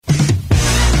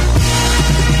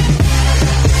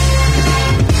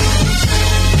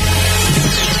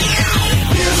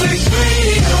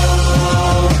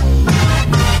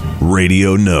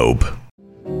Radio Nope.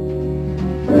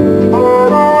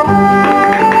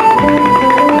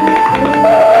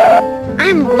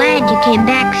 I'm glad you came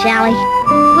back, Sally.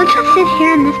 Let's just sit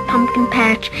here in this pumpkin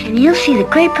patch, and you'll see the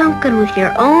Great Pumpkin with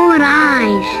your own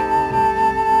eyes.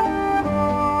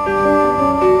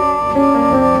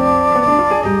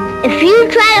 If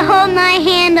you try to hold my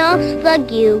hand, I'll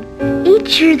slug you.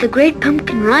 Each year, the Great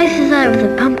Pumpkin rises out of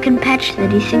the pumpkin patch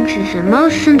that he thinks is the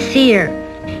most sincere.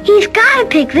 He's got to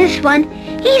pick this one.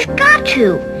 He's got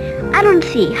to. I don't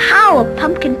see how a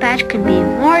pumpkin patch can be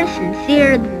more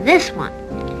sincere than this one.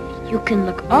 You can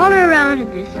look all around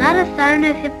and there's not a sign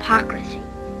of hypocrisy.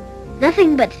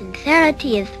 Nothing but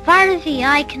sincerity as far as the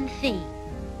eye can see.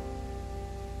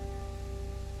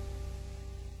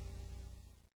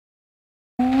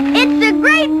 It's the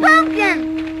Great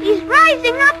Pumpkin! He's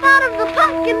rising up out of the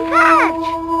pumpkin patch!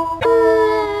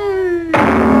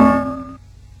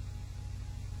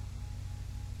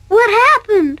 What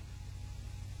happened?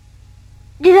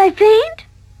 Did I faint?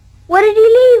 What did he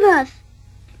leave us?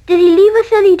 Did he leave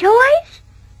us any toys?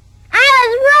 I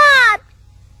was robbed!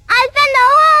 I spent the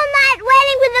whole night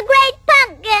waiting for the Great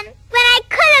Pumpkin when I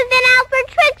could have been out for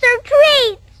tricks or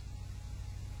treats.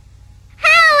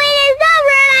 Halloween is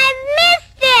over and I've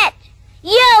missed it!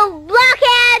 You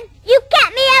blockhead! You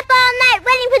kept me up all night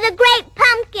waiting for the Great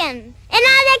Pumpkin. And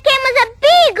all that came was a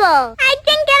beagle. I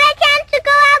didn't get a chance to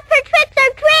go out for tricks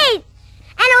or treats.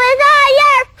 And it was all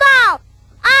your fault.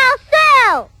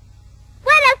 Also,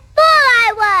 what a fool I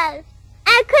was.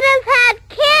 I could have had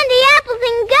candy, apples,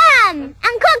 and gum,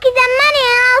 and cookies and money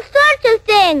and all sorts of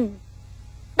things.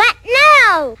 But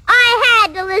no, I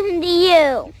had to listen to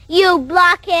you, you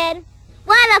blockhead.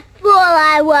 What a fool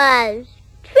I was.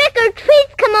 Trick or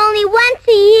treats come only once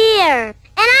a year, and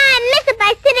I miss it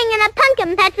by sitting in a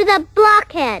pumpkin patch with a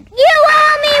blockhead. You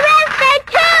owe me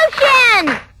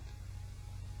restitution!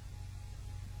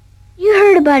 You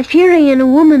heard about fury in a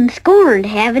woman scorned,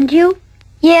 haven't you?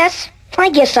 Yes, I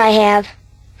guess I have.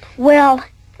 Well,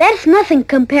 that's nothing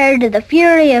compared to the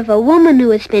fury of a woman who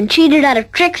has been cheated out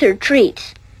of tricks or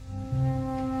treats.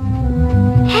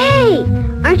 Hey,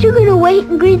 aren't you going to wait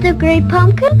and greet the Great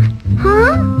Pumpkin?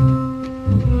 Huh?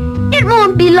 It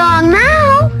won't be long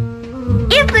now.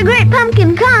 If the Great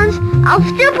Pumpkin comes, I'll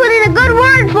still put in a good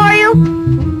word for you.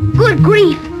 Good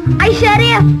grief, I said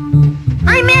if.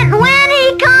 I meant when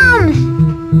he comes.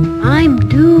 I'm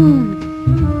doomed.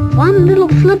 One little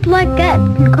slip like that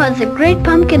can cause the Great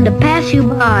Pumpkin to pass you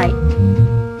by.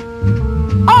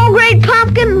 Oh, Great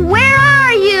Pumpkin, where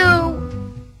are you?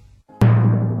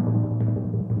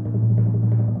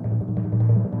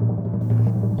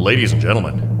 Ladies and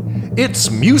gentlemen, it's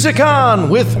Music On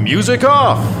with Music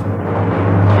Off.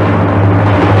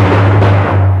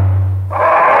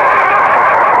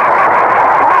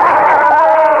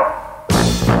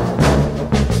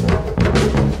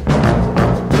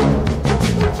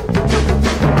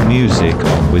 Music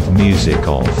On with Music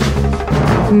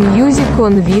Off. Music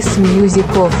On with Music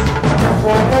Off.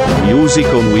 Music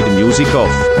On with Music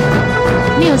Off.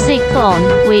 Music On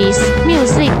with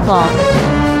Music Off.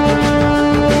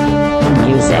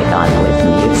 Music On with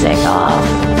Music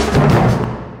Off.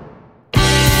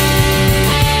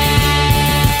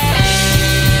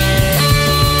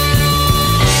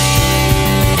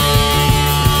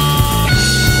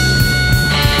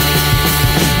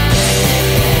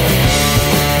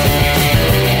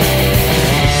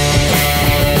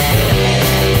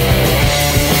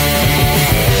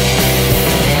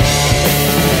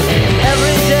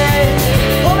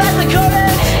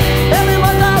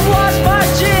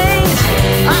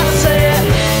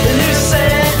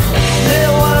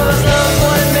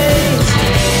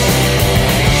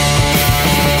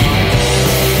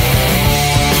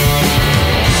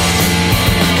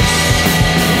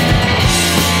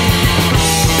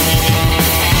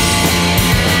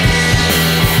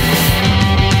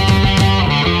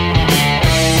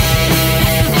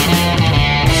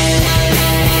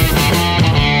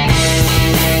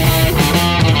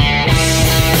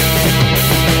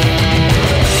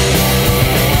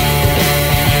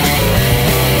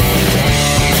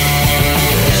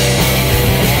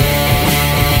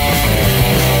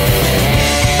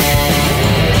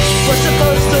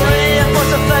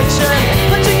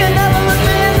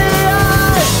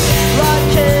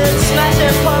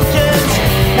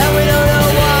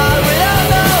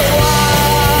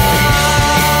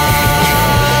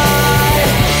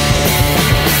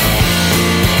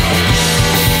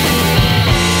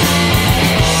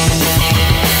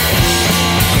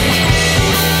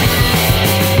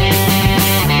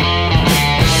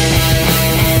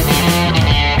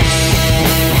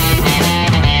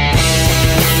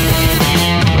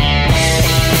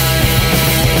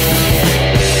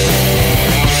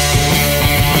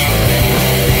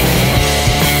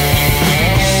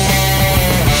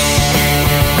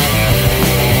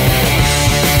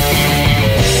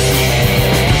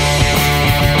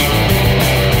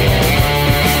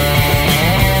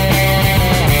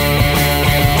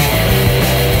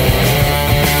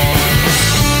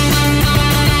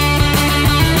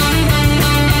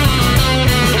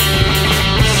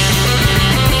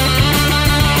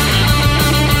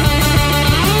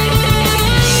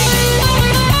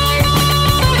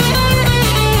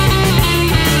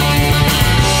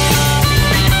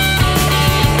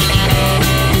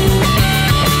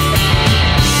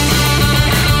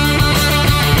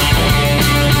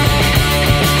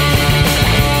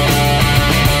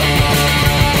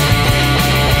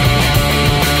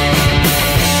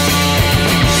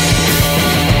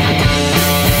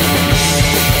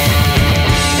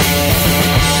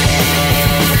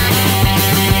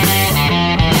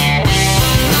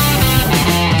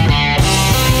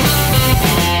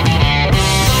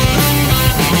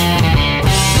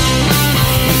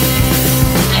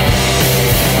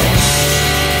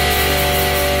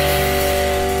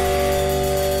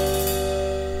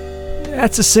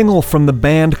 That's a single from the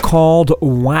band called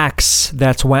Wwax.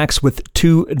 That's Wax with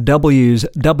 2 W's,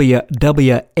 W-W-A-X,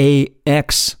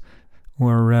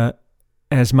 or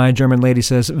as my German lady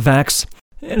says, Vax.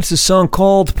 And it's a song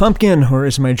called Pumpkin, or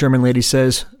as my German lady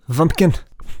says, Vumpkin.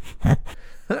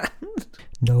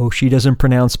 No, she doesn't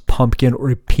pronounce pumpkin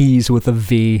or peas with a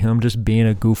V. I'm just being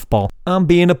a goofball. I'm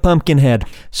being a pumpkinhead.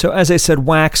 So as I said,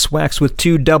 Wwax with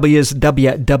 2 W's,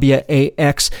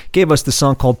 W-W-A-X, gave us the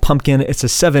song called Pumpkin. It's a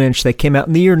 7-inch that came out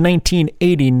in the year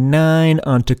 1989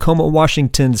 on Tacoma,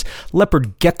 Washington's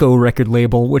Leopard Gecko record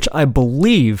label, which I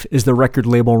believe is the record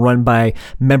label run by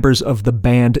members of the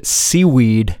band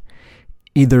Seaweed.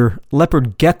 Either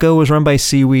Leopard Gecko was run by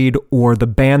Seaweed, or the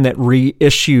band that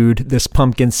reissued this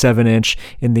Pumpkin 7-inch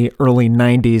in the early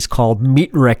 90s called Meat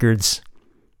Records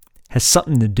has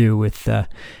something to do with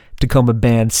Tacoma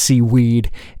band Seaweed.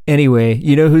 Anyway,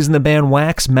 you know who's in the band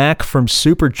Wwax? Mac from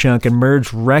Superchunk and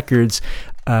Merge Records.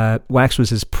 Wwax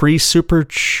was his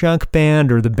pre-Superchunk band,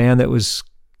 or the band that was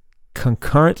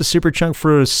concurrent to Superchunk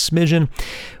for a smidgen.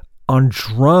 On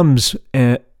drums,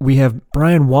 we have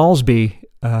Brian Walsby,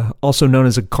 also known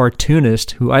as a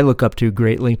cartoonist, who I look up to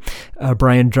greatly.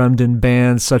 Brian drummed in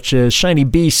bands such as Shiny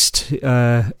Beast,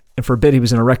 and for a bit he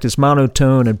was in Erectus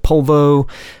Monotone and Polvo,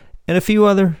 and a few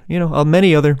other,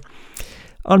 many other.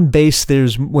 On bass,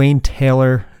 there's Wayne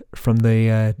Taylor from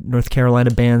the North Carolina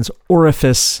bands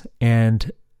Orifice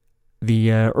and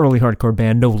the early hardcore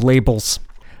band No Labels.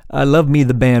 I love me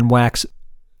the band Wwax.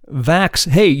 Vax.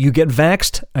 Hey, you get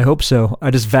vaxxed? I hope so. I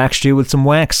just vaxxed you with some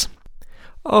wax.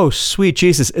 Oh, sweet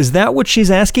Jesus. Is that what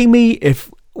she's asking me?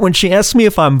 When she asks me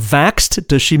if I'm vaxxed,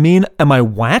 does she mean, am I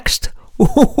waxed?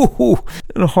 Ooh,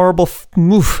 a horrible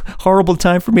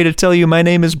time for me to tell you my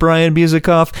name is Brian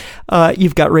Musikoff.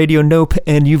 You've got Radio Nope,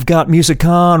 and you've got Music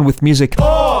On with music.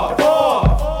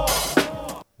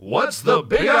 What's the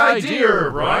big idea,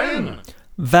 Brian?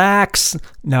 Vax.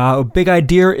 Now, big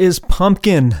idea is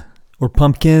pumpkin, or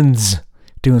pumpkins,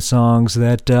 doing songs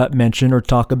that mention or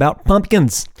talk about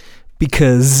pumpkins.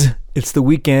 Because it's the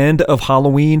weekend of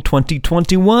Helloween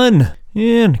 2021.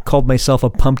 And called myself a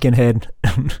pumpkinhead.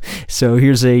 So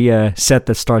here's a set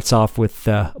that starts off with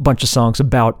a bunch of songs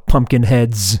about pumpkin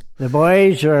heads. The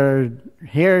boys are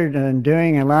here and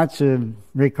doing lots of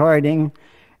recording,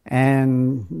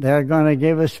 and they're going to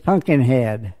give us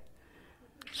Pumpkinhead.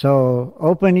 So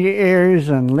open your ears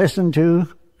and listen to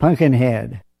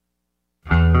Pumpkinhead.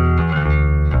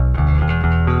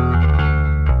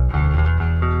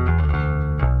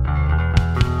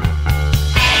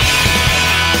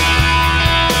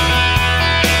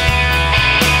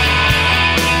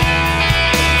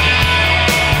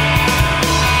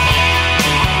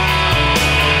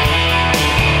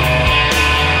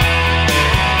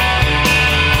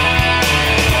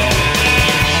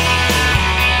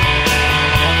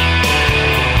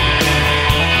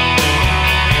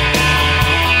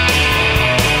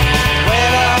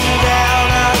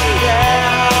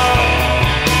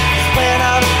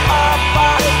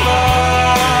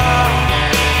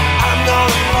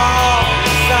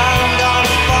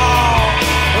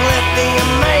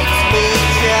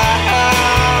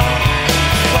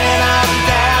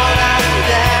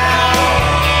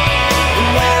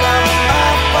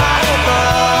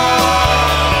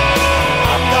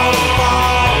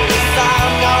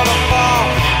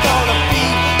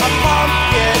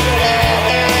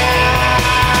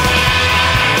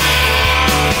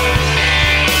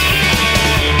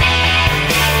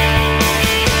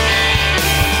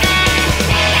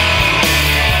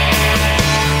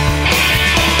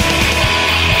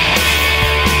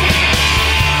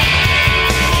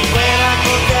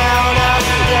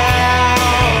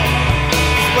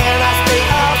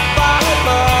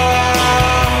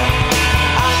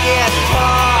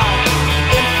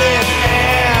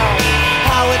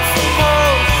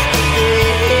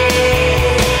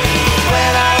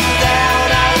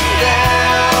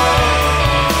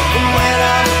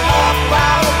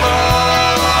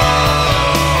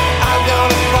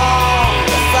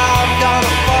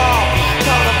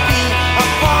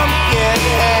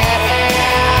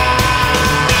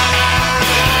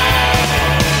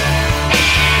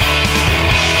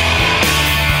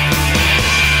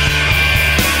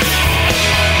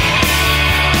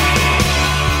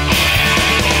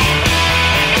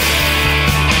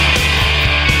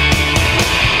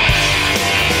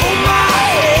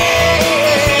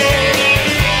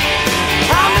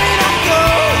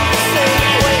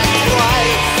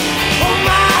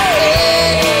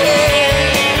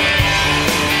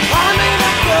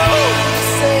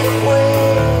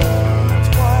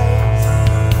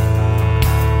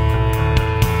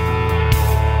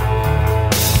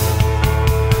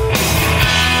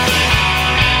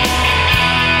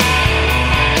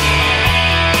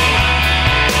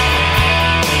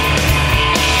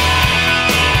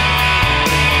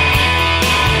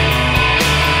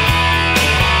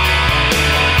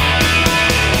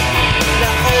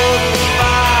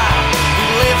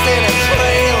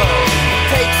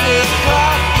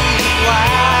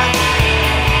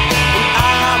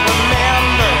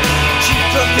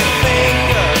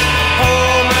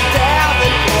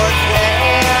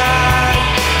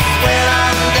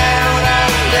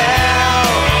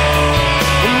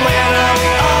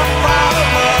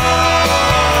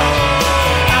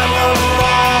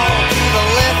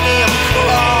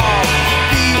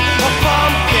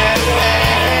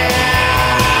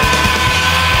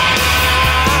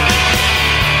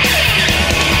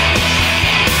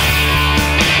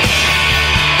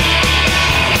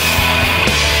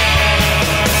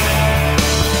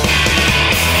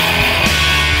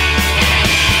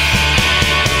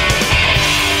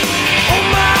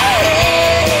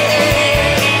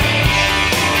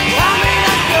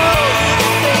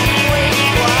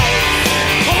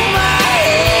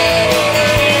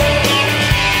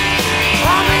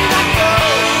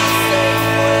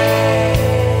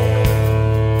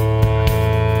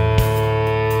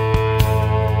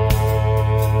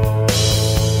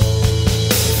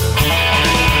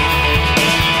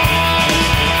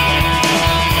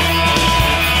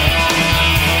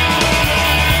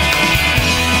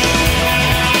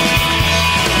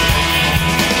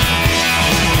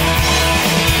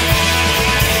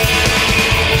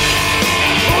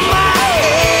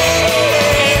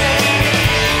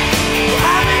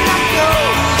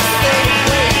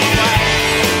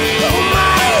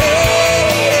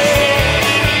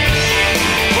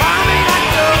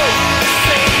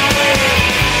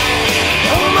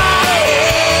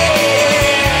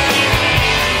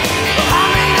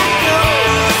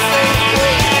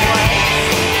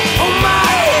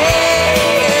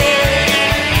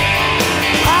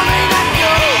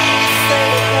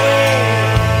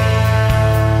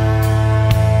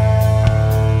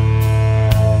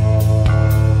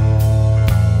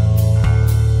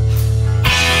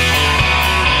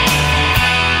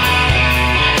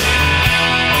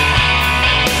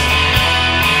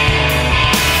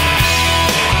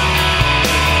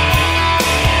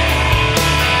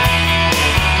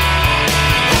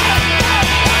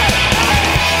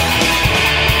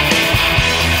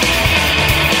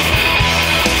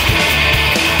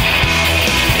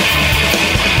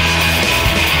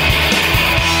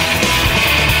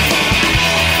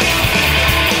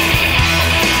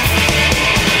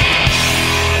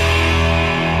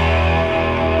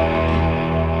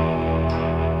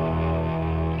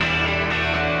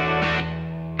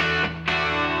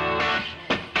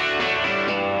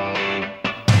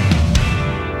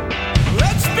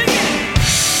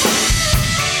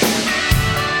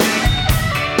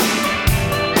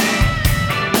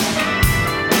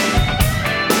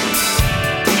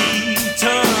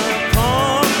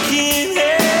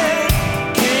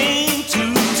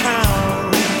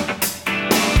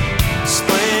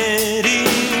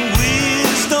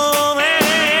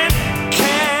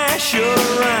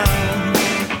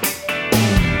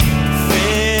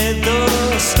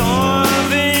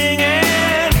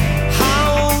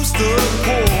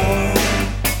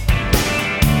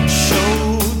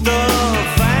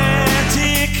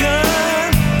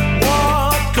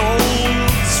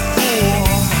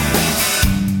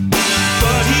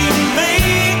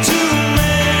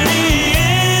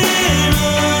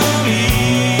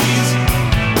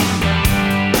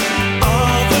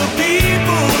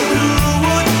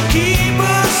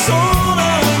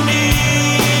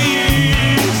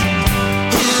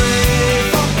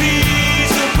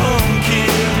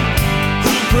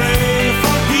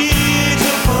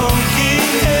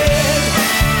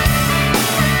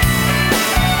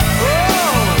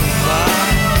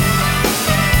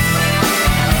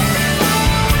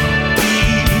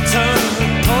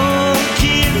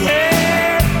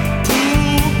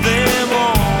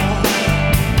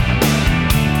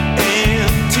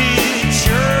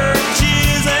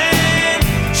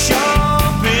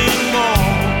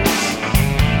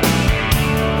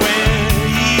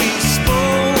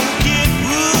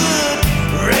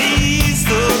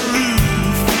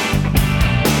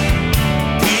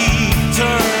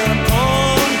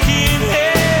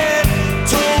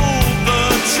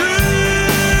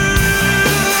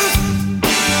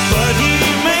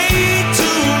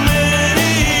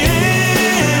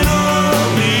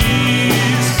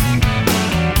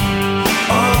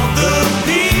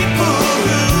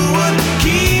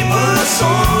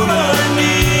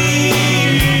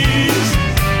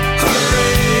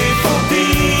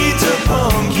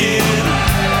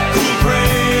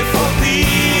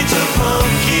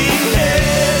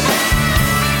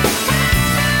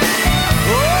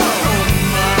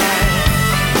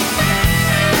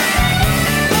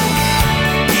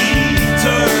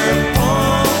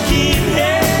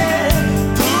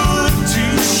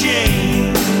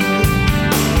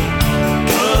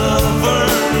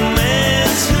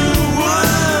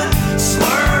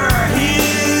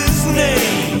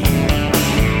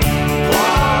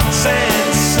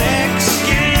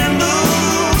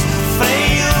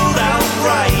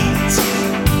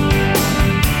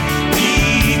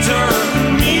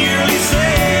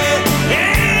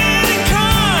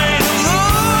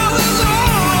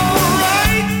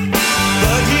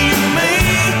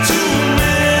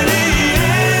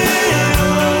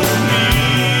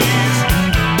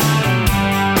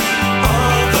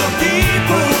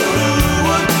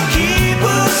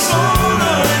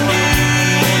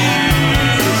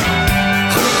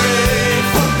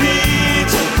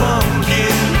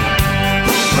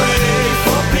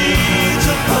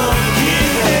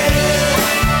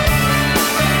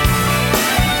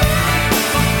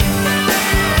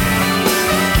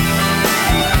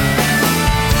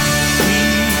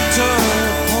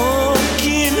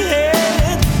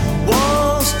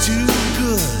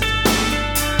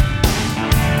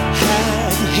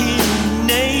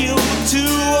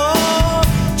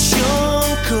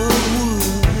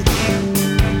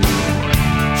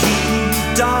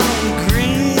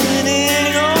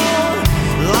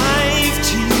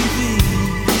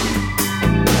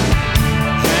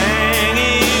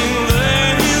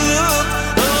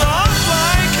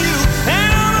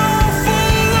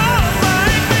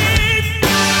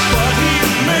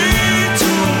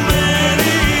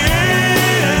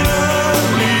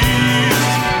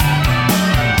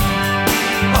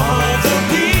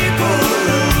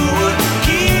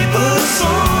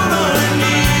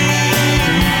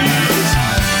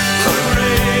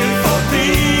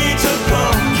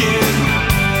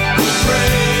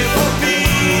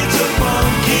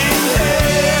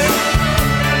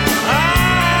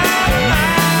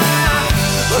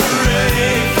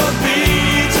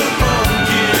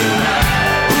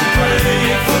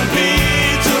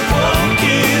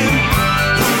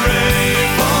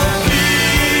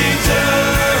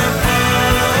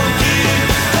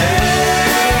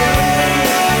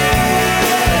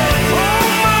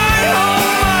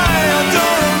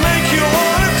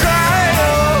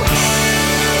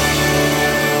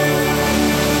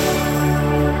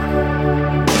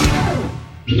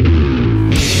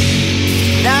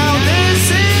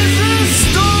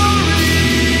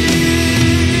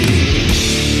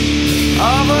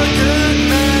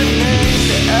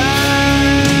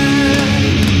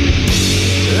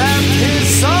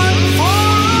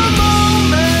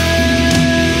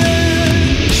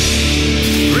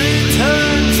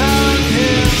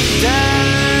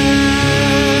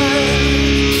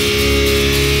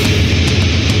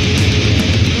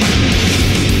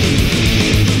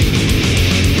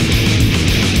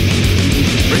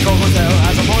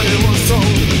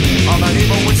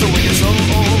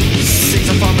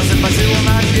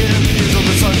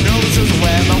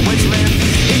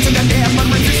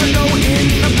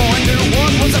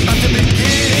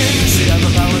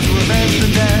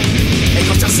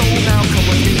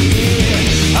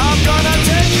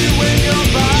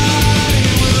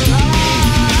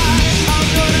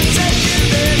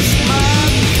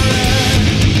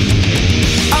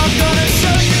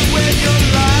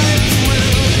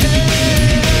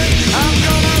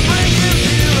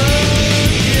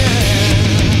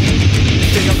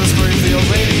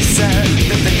 said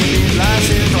that they can be lies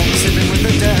here, from sleeping with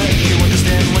the dead. You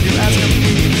understand what you ask of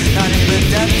me? Not even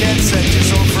death can set your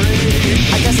soul free.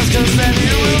 I guess that's just then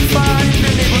you will find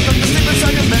an able to sleep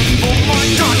inside your bed. Oh my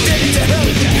God, take it to hell.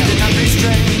 You did not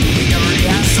restrain. We already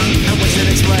asked some, and we should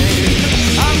explain.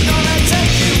 I'm gonna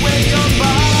take you where your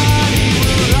body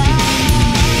will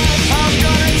lie. I'm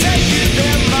gonna take you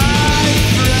there, my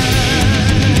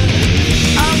friend.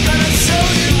 I'm gonna show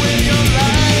you where your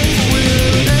life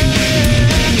will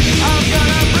end. I'm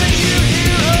gonna bring you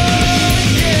here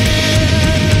again.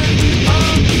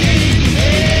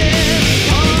 Pumpkinhead,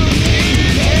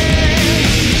 Pumpkinhead.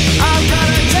 I'm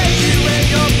gonna take you where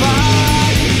your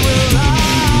body will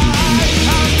lie.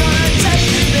 I'm gonna take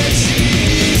you there, she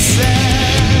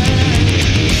said.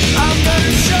 I'm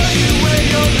gonna show you where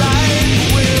your life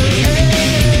will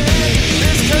end.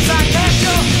 It's 'cause I got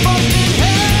your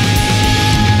Pumpkinhead.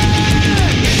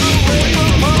 Away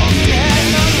from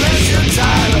Pumpkinhead unless you're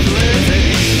tired of living.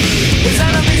 His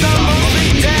enemies are mostly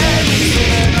dead. He's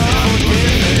been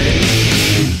unforgiving.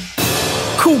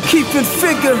 Kool Keith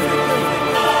Figure.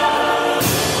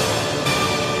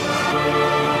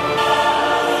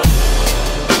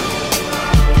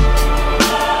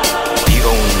 The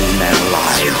only man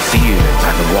alive feared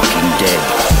by the walking dead.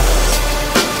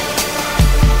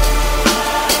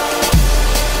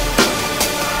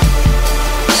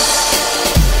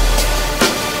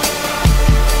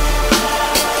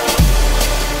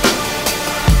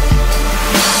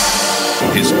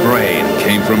 His brain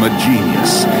came from a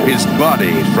genius, his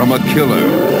body from a killer,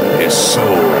 his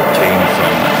soul came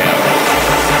from hell.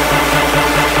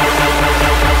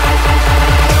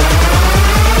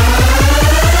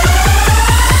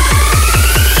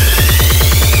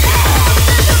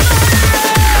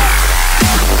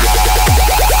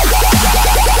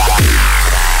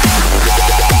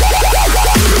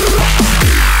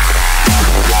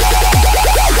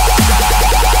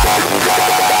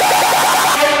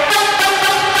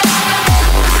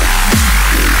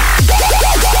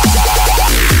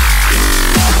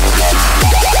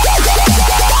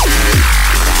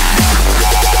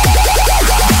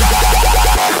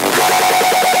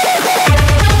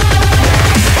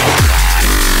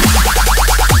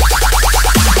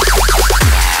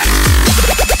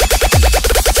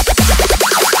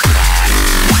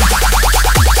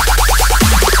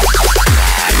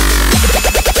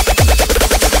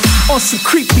 On some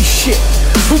creepy shit.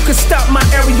 Who could stop my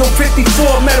Aerial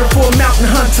 54 metaphor?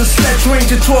 Mountain hunter, sledge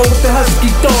ranger tour with the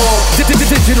husky dog.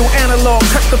 Digital analog,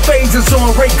 cut the phases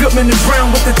on. Ray Goodman and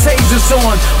Brown with the tasers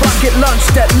on. Rocket lunch,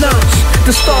 that lunch.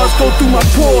 The stars go through my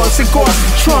pores and go out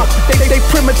the trunk. They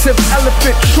primitive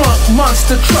elephant trunk,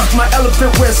 monster truck. My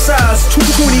elephant wear size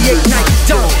 228 night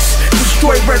dunks.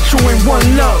 Destroy retro in one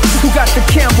lump. Who got the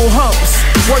Campbell humps?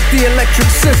 Work the electric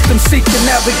system, seek the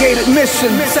navigated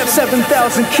mission.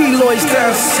 7,000 kilos,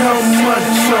 that's how much.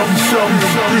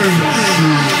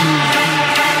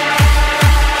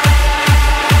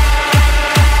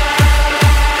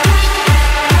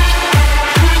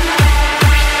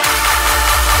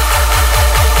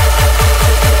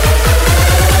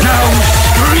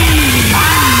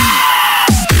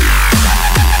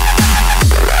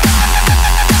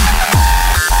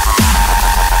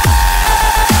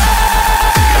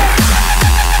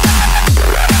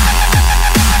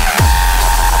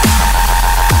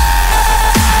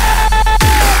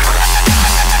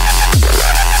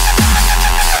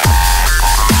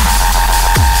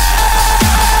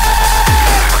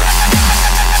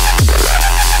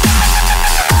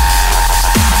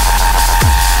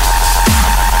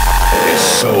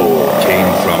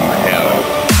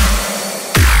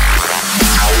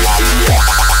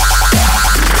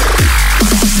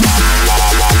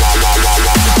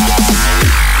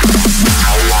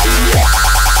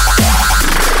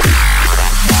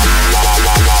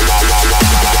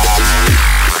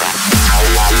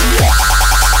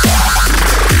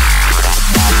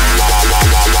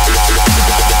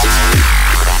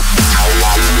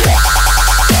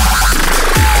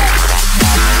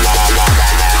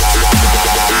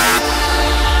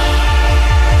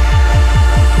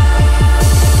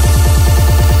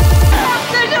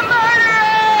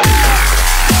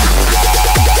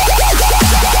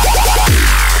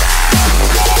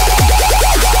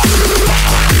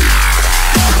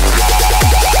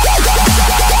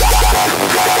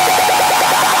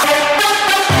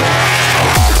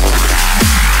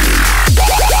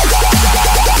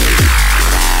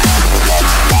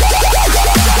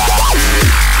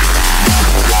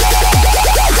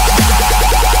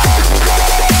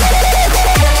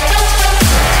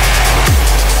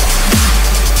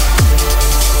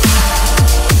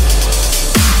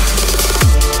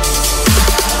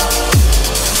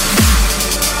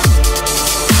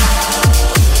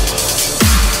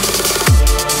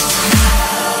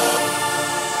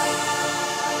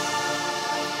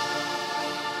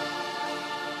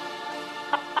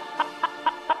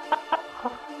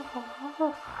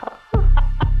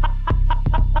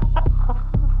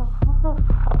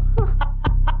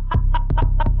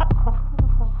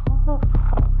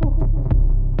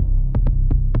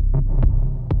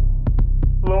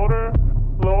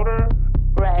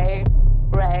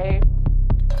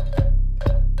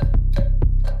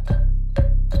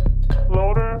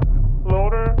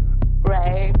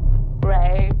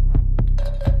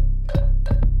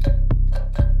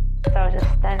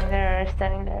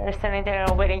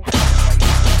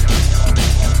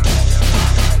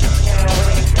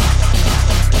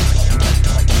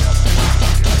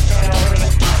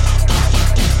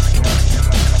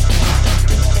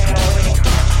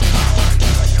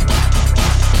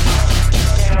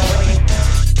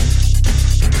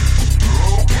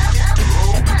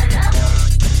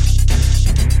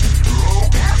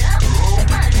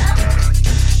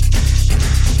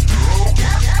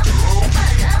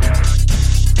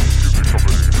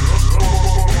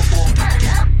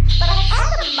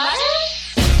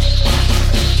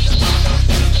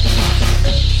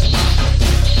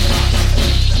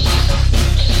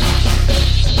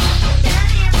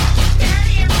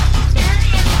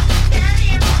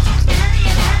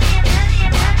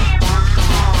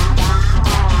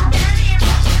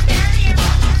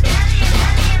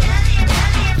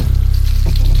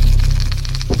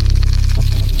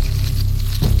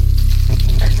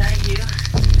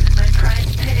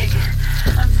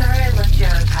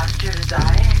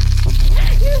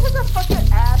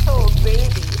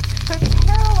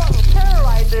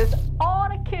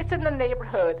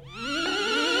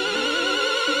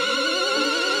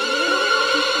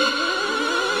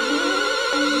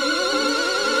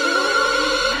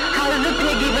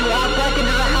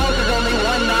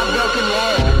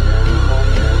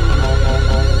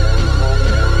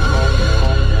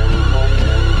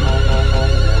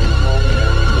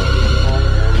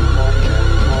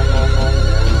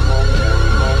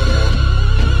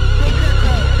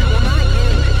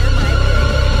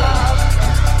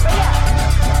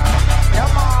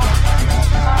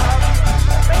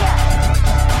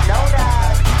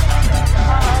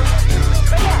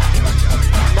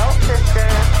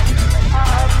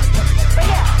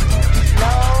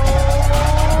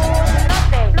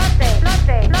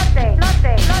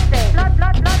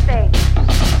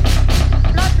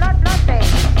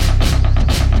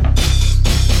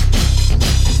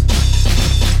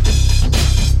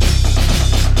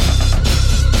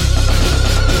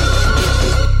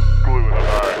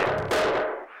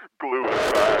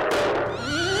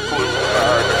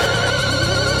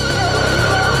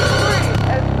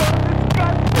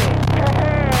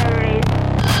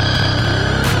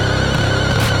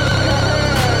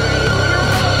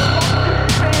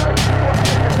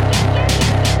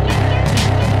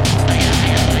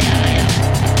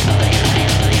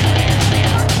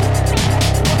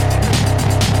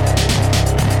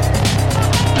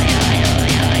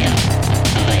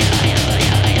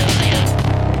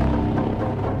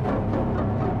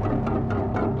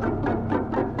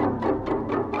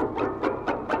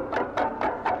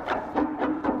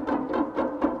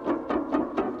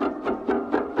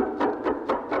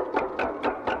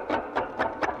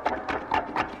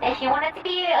 If you wanted to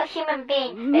be a human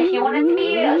being, if you wanted to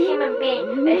be a human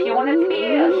being, if you wanted to be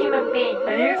a human being,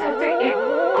 then you just have to eat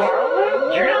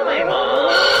garlic. You're not my mom.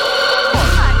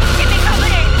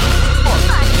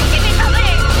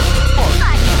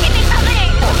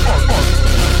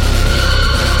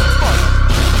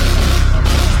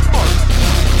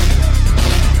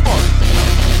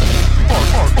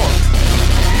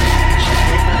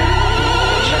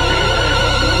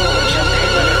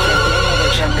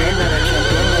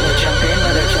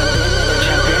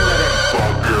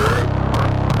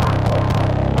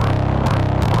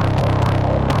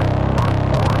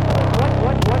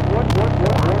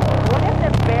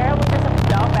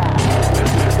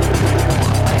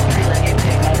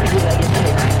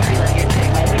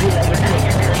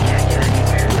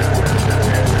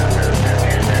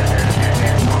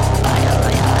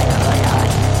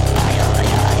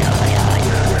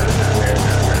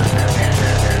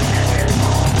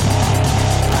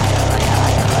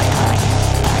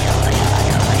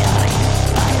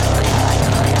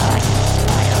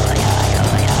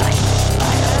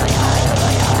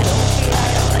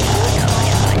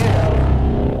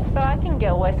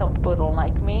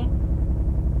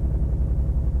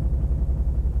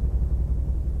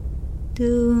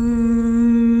 Don't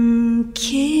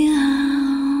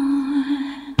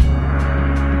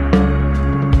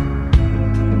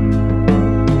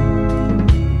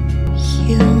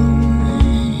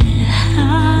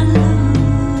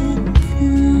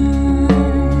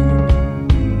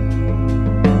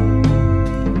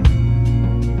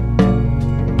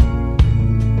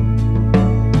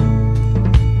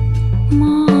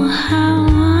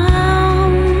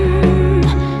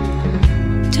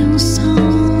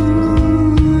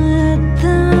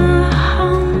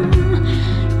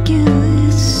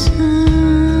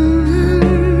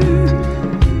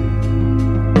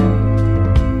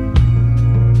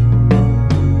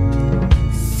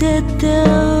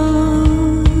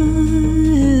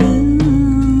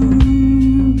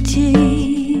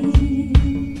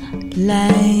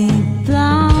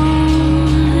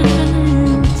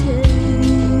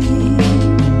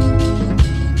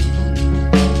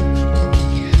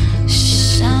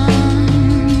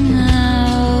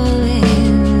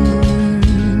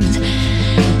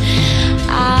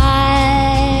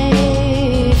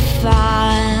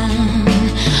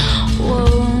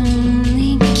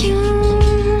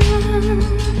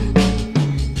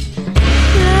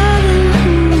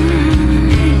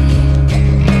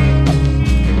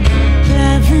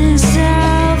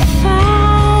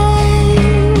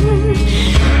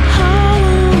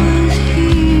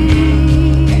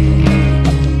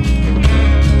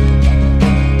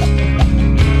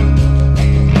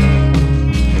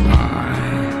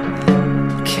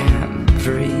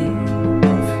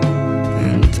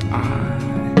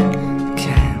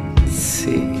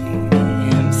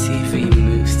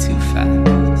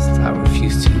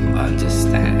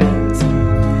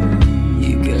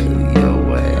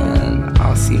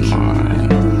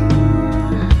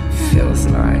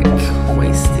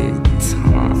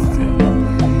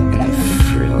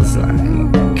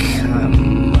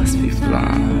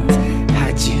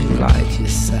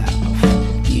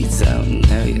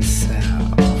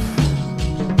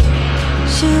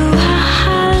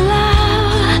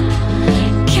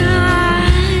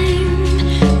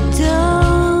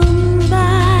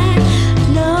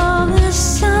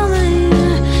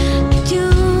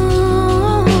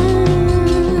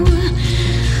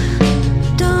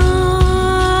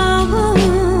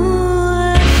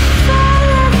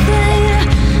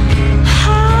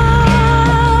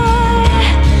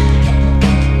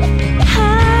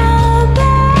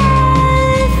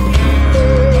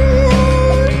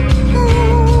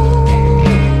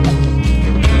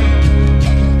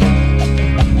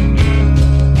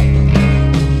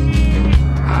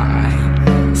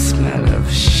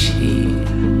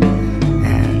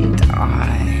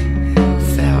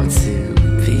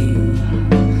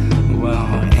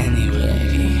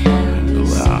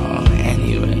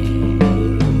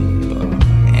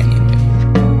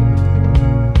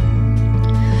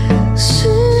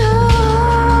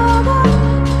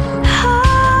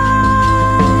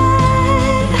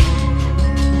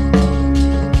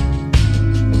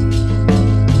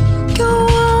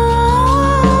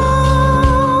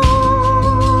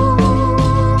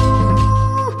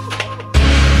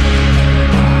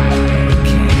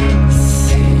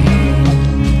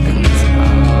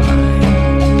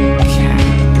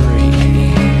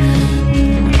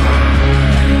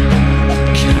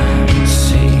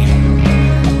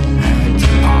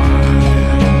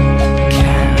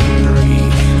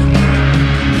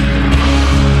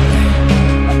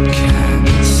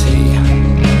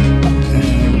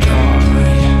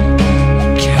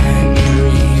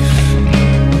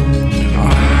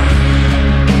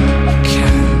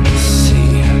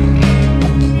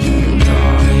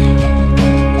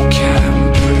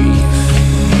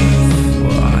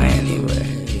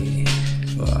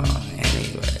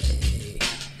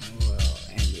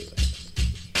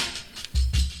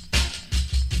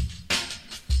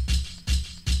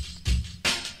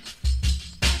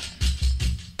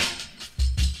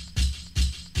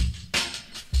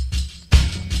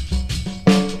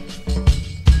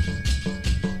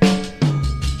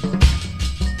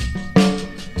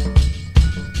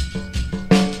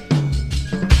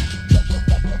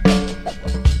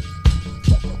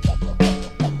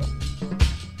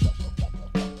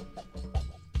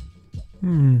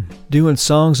Doing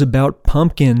songs about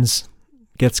pumpkins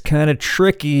gets kind of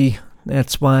tricky.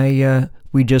 That's why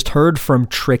we just heard from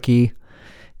Tricky,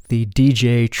 the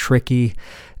DJ Tricky,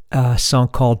 a song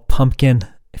called Pumpkin,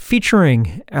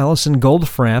 featuring Alison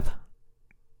Goldfrapp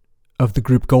of the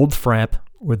group Goldfrapp,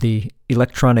 or the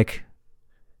electronic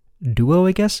duo,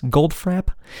 I guess, Goldfrapp.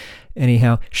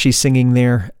 Anyhow, she's singing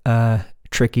there.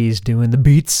 Tricky's doing the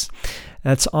beats.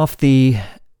 That's off the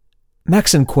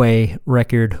Maxinquaye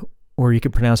record, or you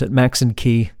could pronounce it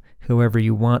Maxinquaye, however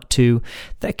you want to.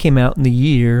 That came out in the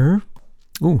year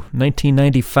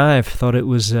 1995. Thought it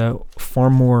was far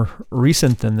more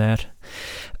recent than that.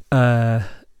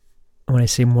 When I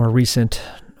say more recent,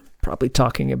 probably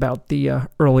talking about the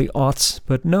early aughts,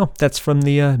 but no, that's from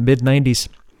the mid-90s.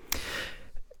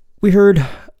 We heard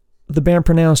the band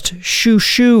pronounced Xiu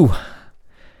Xiu,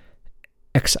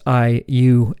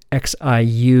 Xiu,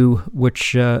 Xiu,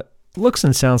 which looks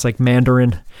and sounds like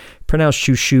Mandarin, pronounced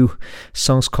Xiu Xiu.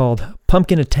 Song's called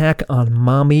Pumpkin Attack on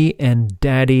Mommy and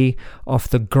Daddy, off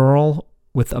the Girl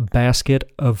with a Basket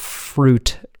of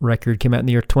Fruit record. Came out in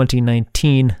the year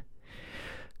 2019.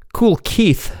 Kool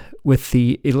Keith with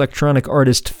the electronic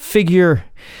artist Figure,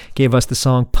 gave us the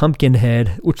song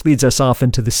Pumpkinhead, which leads us off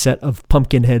into the set of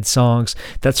Pumpkinhead songs.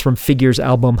 That's from Figure's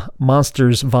album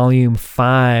Monsters Volume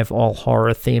 5, all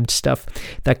horror-themed stuff.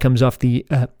 That comes off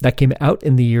that came out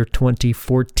in the year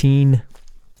 2014.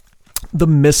 The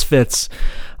Misfits,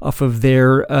 off of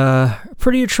their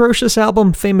pretty atrocious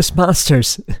album, Famous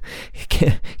Monsters. It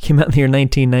came out in the year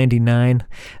 1999.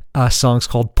 Song's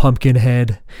called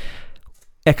Pumpkinhead.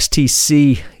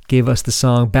 XTC gave us the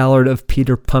song Ballad of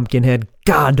Peter Pumpkinhead.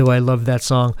 God, do I love that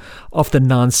song. Off the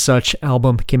Nonsvch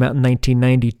album, came out in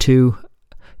 1992.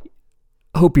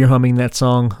 Hope you're humming that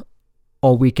song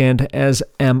all weekend, as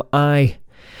am I.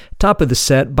 Top of the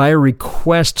set, by a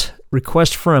request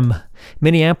from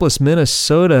Minneapolis,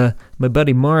 Minnesota, my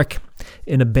buddy Mark,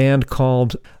 in a band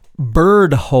called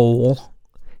Bird Hole.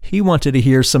 He wanted to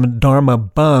hear some Dharma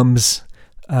Bums.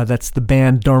 That's the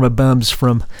band Dharma Bums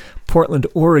from Portland,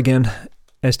 Oregon,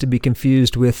 as to be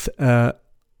confused with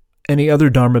any other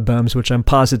Dharma Bums, which I'm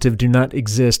positive do not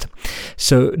exist.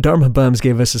 So Dharma Bums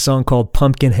gave us a song called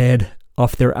Pumpkinhead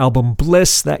off their album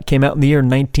Bliss. That came out in the year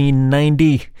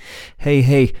 1990.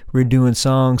 Hey, we're doing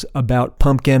songs about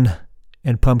pumpkin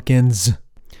and pumpkins.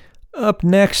 Up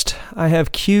next, I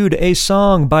have queued a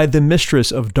song by the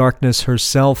mistress of darkness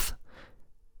herself,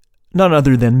 none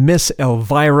other than Miss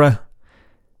Elvira,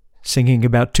 singing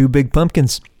about two big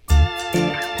pumpkins.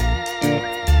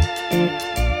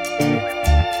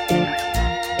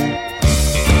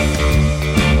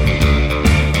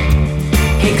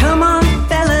 Hey, come on,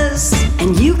 fellas,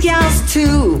 and you gals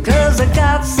too, 'cause I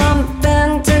got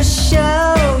something to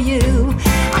show you.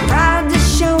 I'm proud to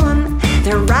show 'em,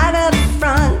 they're right up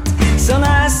front, so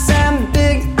nice and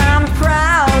big, I'm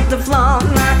proud to flaunt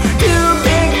my two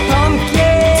big pumpkins.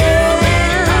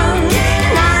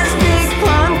 Nice big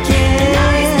pumpkins.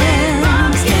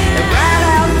 They're right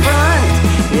out front,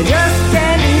 you just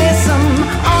can't miss 'em.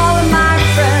 All of my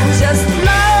friends just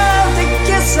love to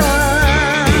kiss 'em.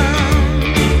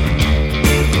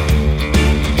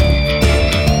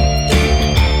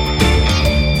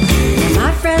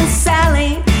 My friend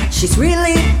Sally, she's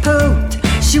really pooped.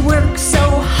 She works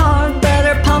so hard, but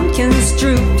her pumpkins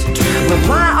drooped. But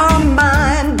why are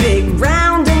mine big,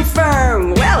 round, and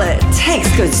firm? Well, it takes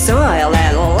good soil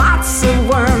and lots of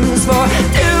worms for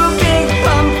two big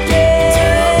pumpkins.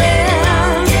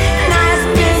 Nice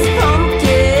big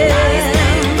pumpkins.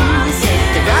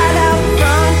 They're right out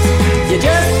front, you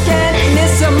just can't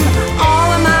miss 'em. All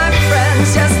of my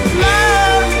friends just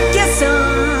love to kiss 'em.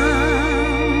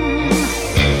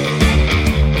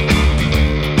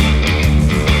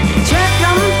 Check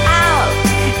 'em out,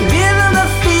 give 'em a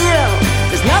feel.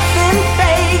 There's nothing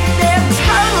fake, they're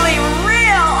totally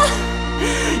real.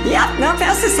 Yep, no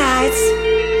pesticides.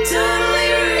 Totally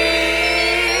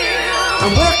real. I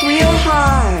work real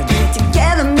hard to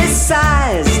get 'em this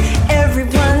size.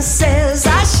 Everyone says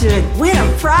I should win a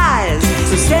prize.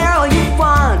 So say all you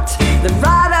want, they're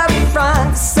right up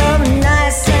front, so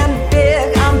nice and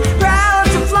big. I'm proud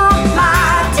to flaunt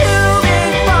my two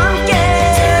big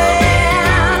pumpkins.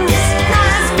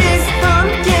 Nice big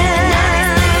pumpkins.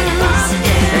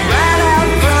 They're right out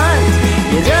front,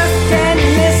 you just can't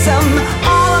miss 'em.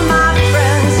 All of my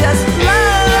friends just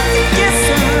love to kiss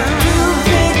 'em. Two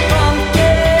big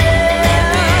pumpkins.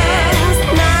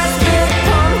 Nice big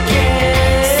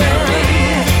pumpkins.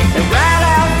 They're right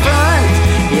out front,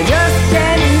 you just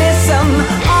can't miss 'em.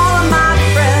 All of my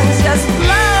friends just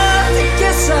love to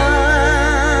kiss 'em.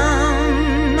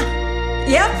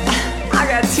 Yep, I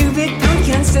got two big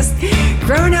pumpkins just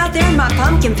growing out there in my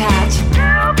pumpkin patch.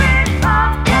 Two big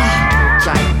pumpkins.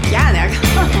 Gigantic.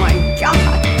 Oh my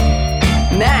god.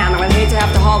 Man, I would hate to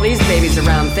have to haul these babies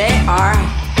around. They are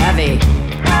heavy.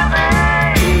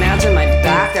 Can you imagine my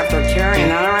back after carrying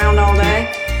that around all day?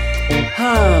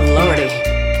 Oh, lordy.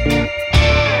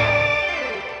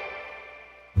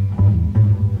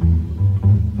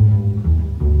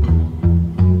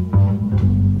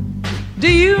 Do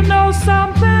you know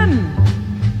something?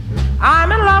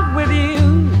 I'm in love with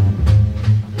you.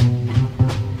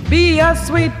 Be a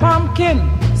sweet pumpkin,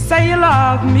 say you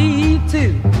love me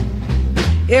too.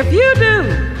 If you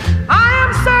do, I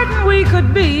am certain we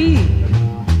could be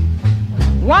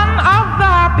one of the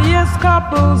happiest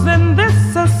couples in this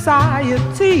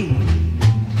society.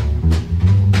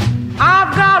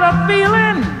 I've got a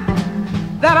feeling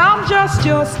that I'm just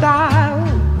your style.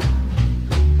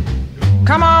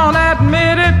 Come on,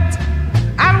 admit it,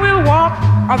 and we'll walk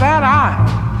that aisle.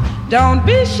 Don't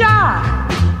be shy,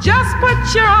 just put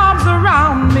your arms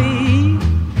around me,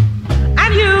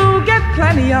 and you'll get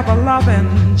plenty of a loving.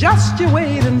 Just you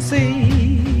wait and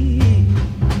see.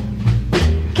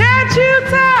 Can't you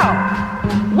tell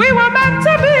we were meant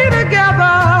to be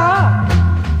together.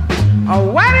 A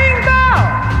wedding bell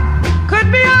could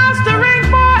be ours to ring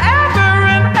forever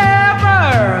and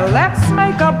ever. Let's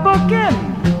make a booking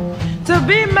to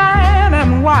be man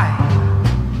and wife.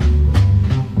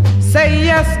 Say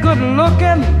yes, good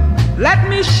looking, let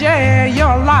me share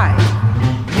your life.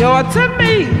 You're to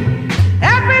me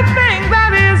everything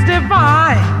that is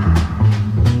divine.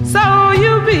 So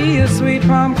you be a sweet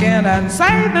pumpkin and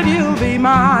say that you'll be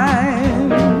mine.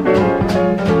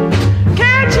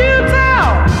 Can't you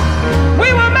tell we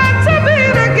were meant to be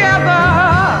together?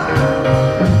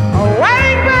 A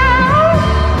wedding bell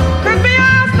could be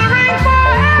ours to ring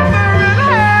forever and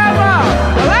ever.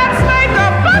 Let's make a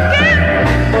booking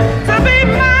to be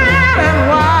man and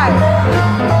wife.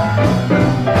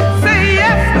 Say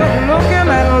yes, good looking,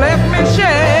 and let me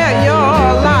share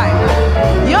your life.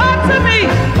 You're to me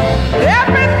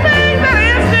everything that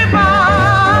is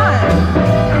divine.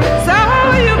 So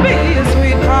you be a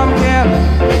sweet pumpkin.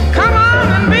 Come on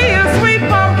and be a sweet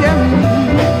pumpkin.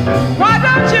 Why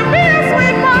don't you be a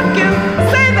sweet pumpkin?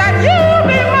 Say that you'll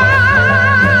be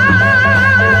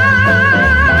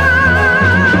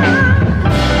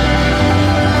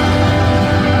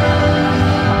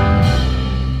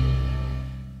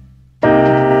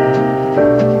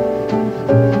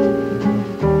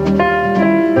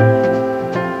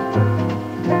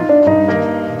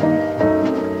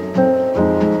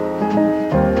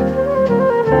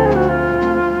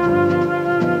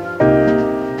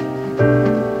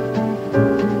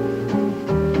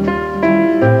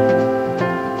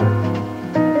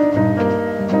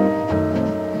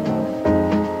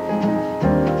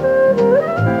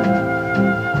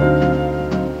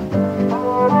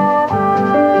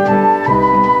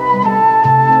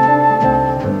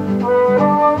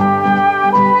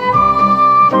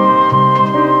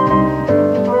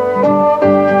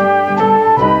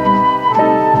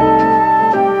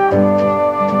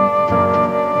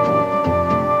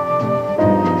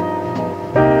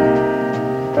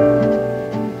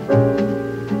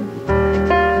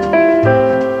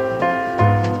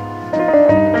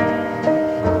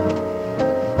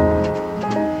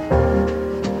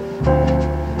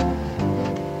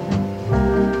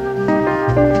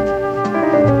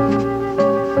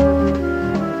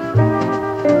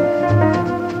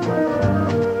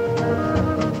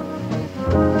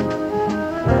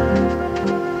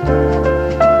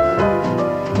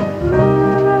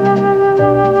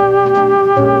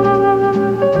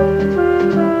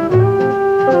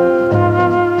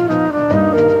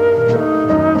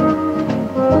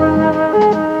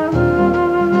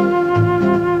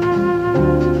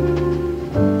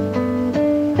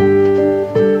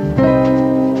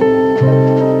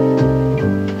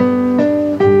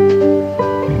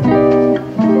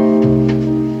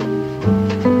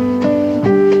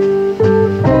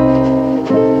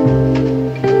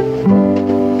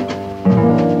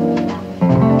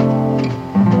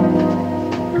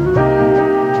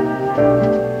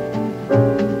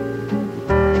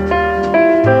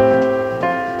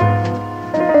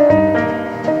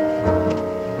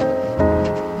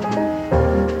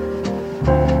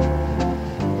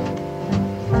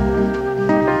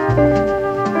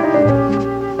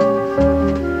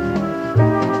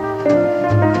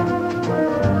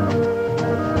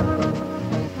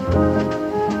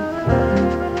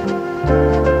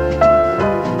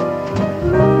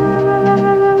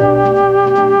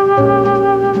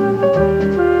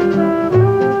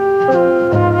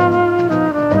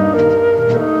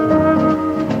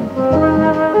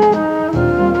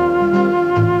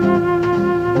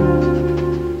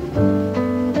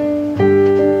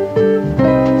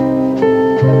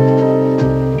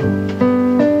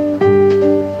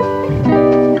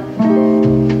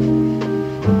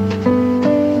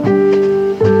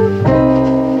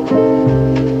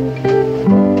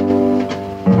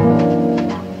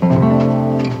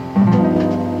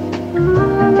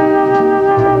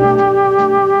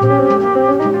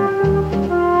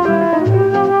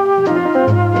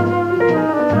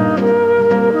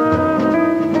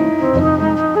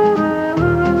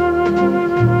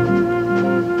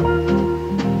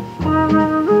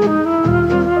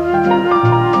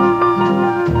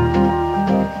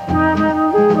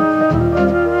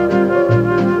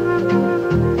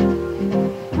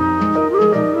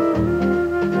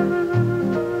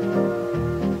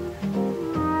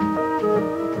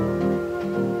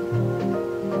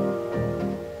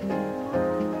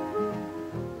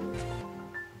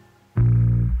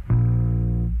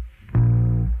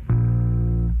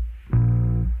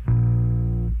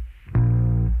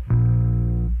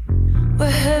We're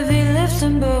heavy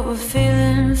lifting, but we're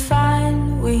feeling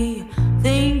fine. We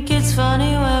think it's It's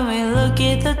funny when we look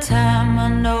at the time. I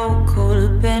know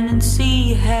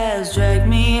codependency has dragged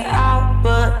me out,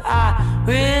 but I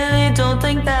really don't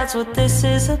think that's what this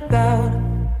is about.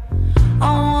 I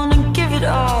wanna give it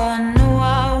all, I know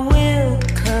I will,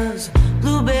 'cause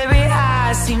blueberry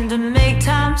eyes seem to make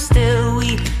time still.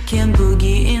 We can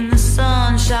boogie in the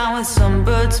sunshine with some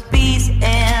birds, bees,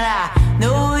 and I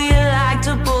know you like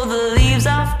to pull the leaves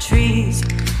off trees.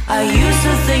 I used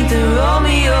to think that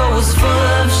Romeo was full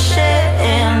of shit,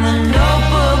 and The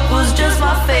Notebook was just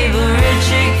my favorite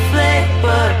chick flick.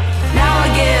 But now I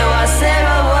get why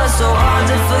Sarah was so hard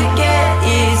to forget.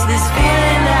 It's this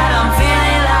feeling that I'm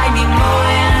feeling like Nemo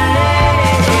in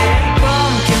Lake.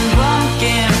 Pumpkin,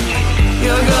 pumpkin,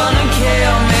 you're gonna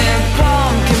kill me.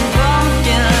 Pumpkin,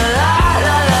 pumpkin, la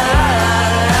la la la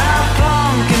la.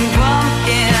 Pumpkin,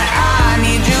 pumpkin, I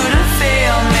need you to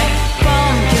feel me.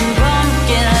 Pumpkin,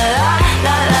 pumpkin, la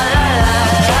la la la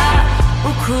la.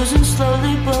 We're cruising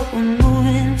slowly, but we're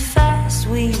moving fast.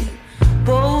 We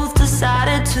both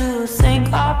decided to think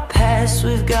our past.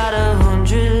 We've got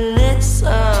 100 lists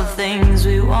of things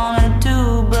we wanna do,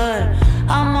 but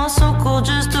I'm also cool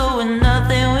just doing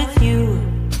nothing with you.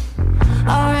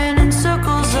 I ran in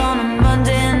circles on a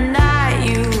Monday night.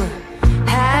 You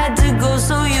had to go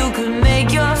so you could make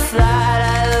your flight.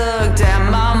 I looked at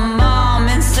my mom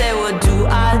and said, what do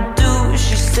I do?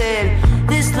 She said,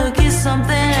 this look is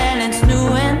something and it's new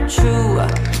and true.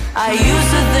 I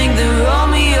used to think that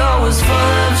Romeo was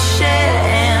full of shit,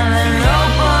 and The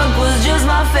Notebook was just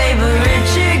my favorite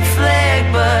chick flick.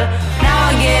 But now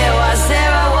I get why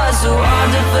Sarah was so hard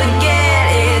to forget.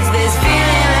 It's this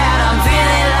feeling that I'm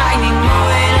feeling like Nemo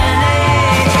in a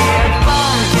lake.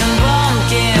 Pumpkin,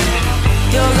 pumpkin,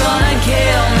 you're gonna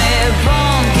kill me.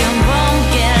 Pumpkin,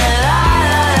 pumpkin, la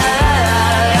la la la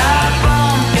la.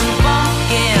 Pumpkin,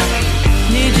 pumpkin,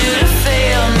 need you to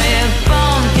feel me.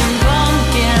 Pumpkin,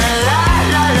 pumpkin, la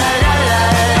la la la la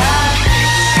la.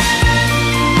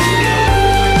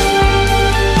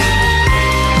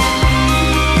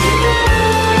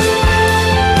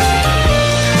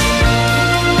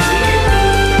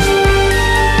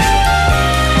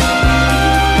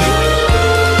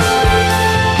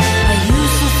 I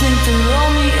used to think that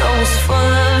Romeo was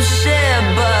full of shit,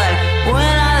 but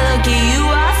when I look at you,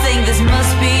 I think this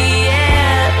must be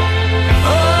it.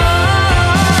 Oh,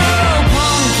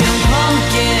 pumpkin,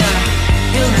 pumpkin,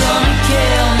 you're gonna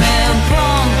kill me.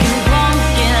 Pumpkin,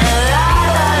 pumpkin, la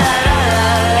la la la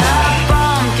la la.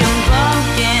 Pumpkin,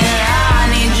 pumpkin, I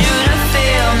need you to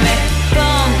feel me.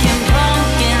 Pumpkin,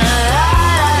 pumpkin, la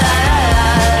la la la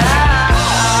la la.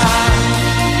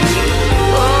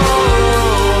 Oh,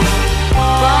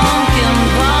 pumpkin,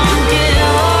 pumpkin,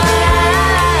 oh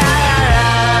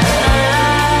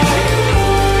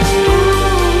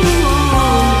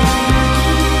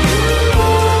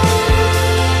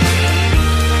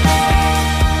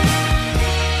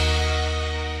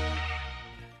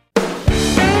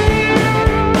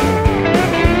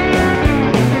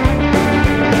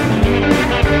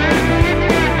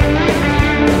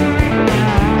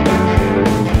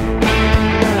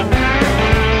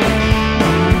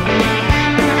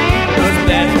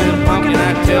Daddy's little pumpkin,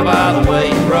 I can tell by the way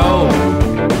you roll.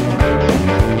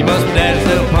 You must be Daddy's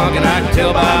little pumpkin, I can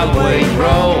tell by the way you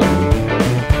roll.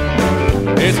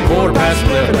 It's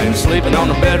 11:15 and you're sleeping on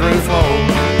the bedroom floor.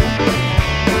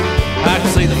 I can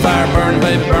see the fire burning,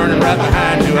 baby, burning right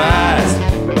behind your eyes.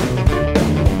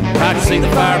 I can see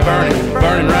the fire burning,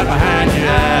 burning right behind your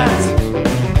eyes.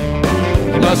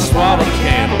 You must have swallowed a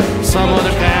candle, some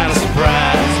other kind of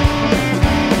surprise.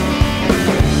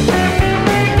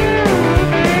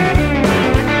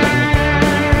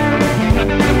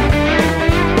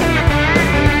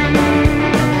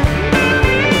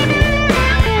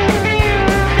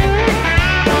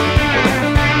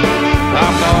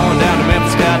 I'm going down to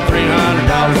Memphis, got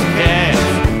 $300 in cash.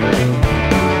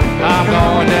 I'm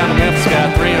going down to Memphis, got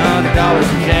 $300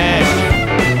 in cash.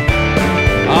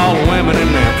 All the women in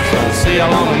Memphis gonna see how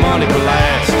long the money will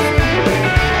last.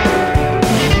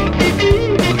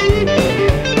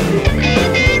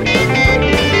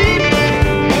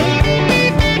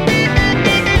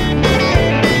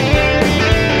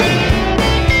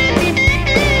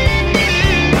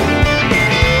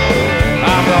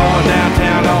 I'm going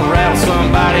downtown, gonna rattle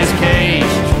somebody's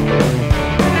cage.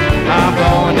 I'm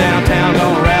going downtown,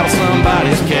 gonna rattle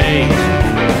somebody's cage.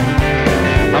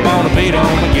 I'm gonna beat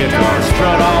on the guitar,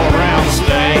 strut all around the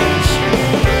stage.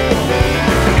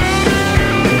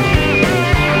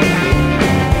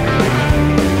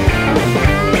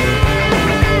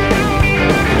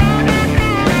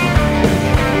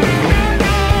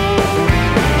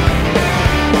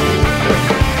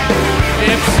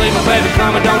 If you see my baby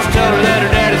coming, don't you tell her that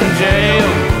her daddy's in jail.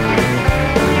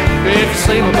 If you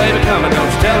see my baby coming, don't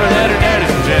you tell her that her daddy's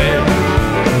in jail.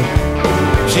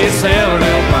 She'd sell her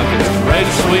little pumpkins to raise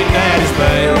her sweet daddy's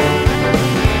bail.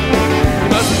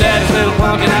 You must be daddy's little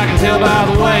pumpkin, I can tell by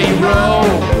the way you roll.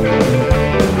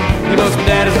 You must be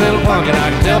daddy's little pumpkin,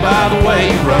 I can tell by the way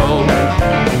you roll.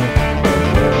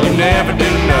 You never do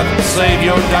nothing to save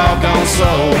your doggone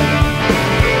soul.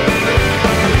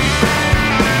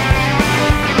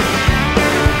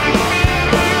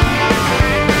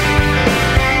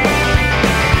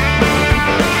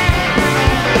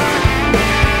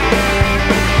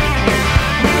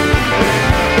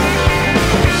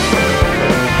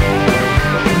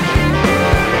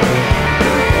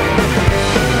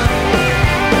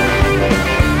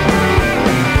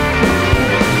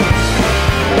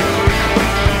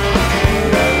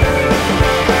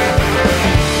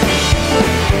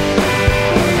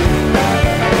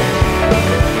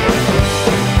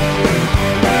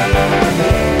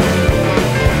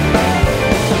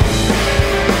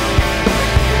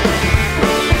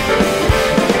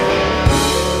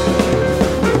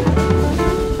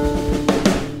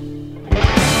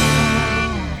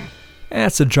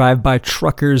 That's a Drive-By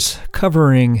Truckers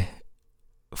covering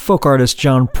folk artist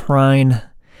John Prine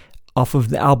off of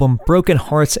the album Broken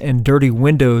Hearts and Dirty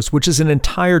Windows, which is an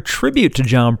entire tribute to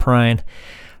John Prine.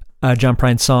 John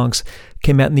Prine's songs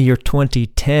came out in the year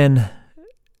 2010.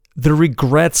 The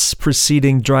Regrets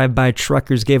preceding Drive-By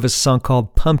Truckers gave us a song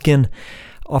called Pumpkin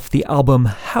off the album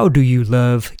How Do You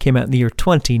Love, came out in the year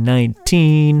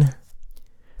 2019.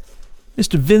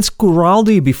 Mr. Vince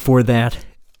Guaraldi before that,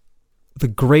 The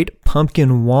Great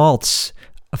Pumpkin Waltz.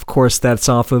 Of course, that's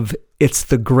off of It's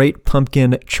the Great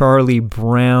Pumpkin Charlie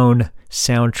Brown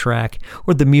soundtrack,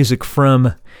 or the music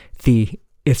from the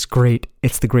It's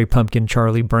the Great Pumpkin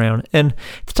Charlie Brown. And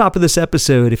at the top of this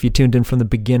episode, if you tuned in from the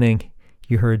beginning,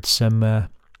 you heard some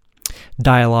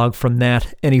dialogue from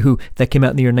that. Anywho, that came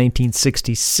out in the year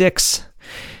 1966.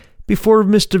 Before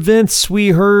Mr. Vince, we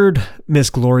heard Miss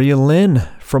Gloria Lynne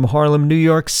from Harlem, New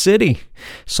York City.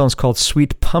 The song's called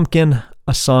Sweet Pumpkin,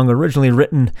 a song originally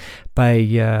written by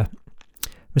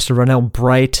Mr. Ronell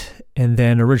Bright and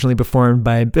then originally performed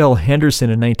by Bill Henderson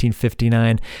in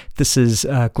 1959. This is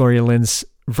Gloria Lynne's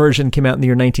version, came out in the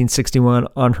year 1961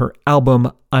 on her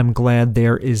album I'm Glad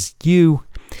There Is You.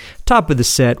 Top of the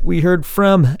set, we heard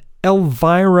from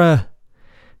Elvira.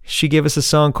 She gave us a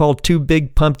song called Two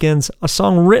Big Pumpkins, a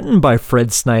song written by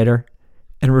Fred Snyder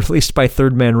and released by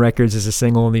Third Man Records as a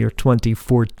single in the year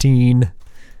 2014.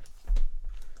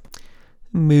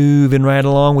 Moving right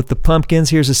along with the Pumpkins,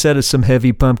 here's a set of some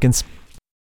heavy pumpkins.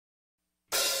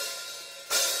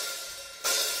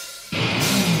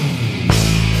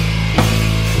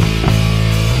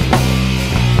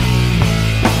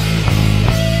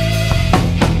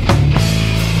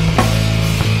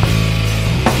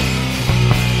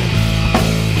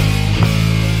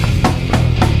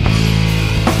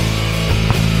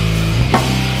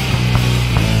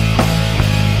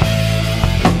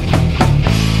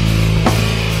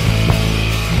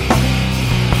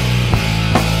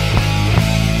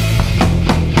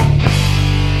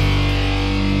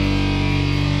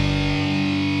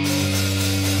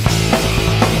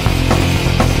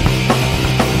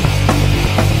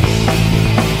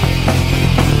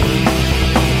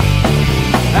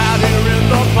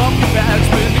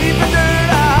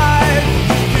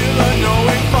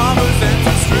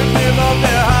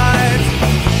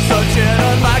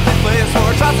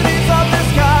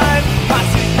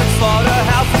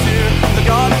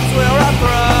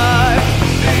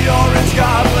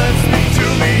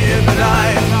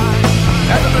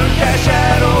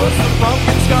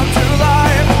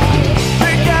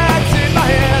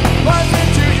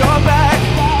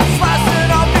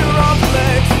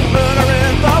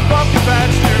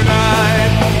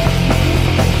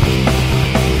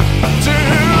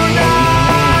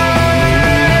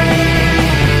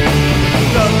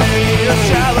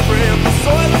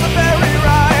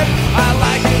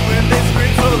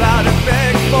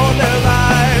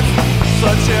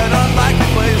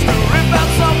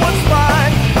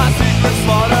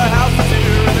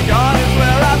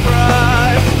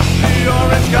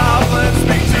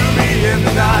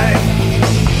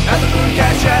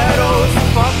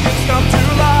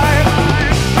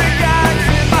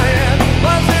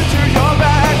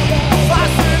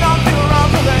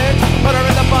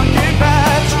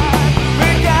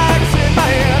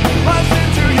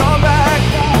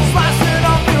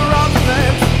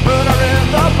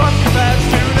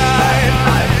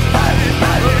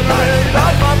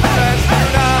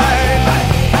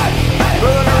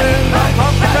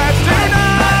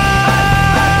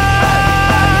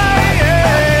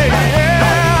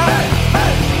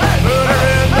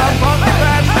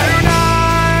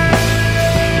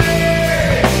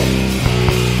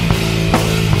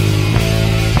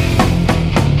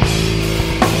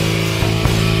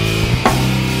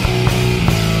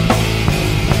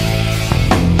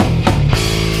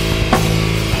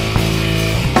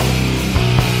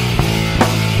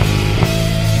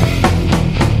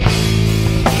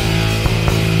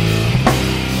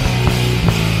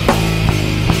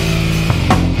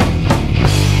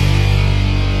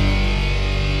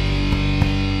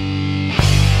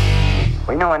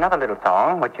 another little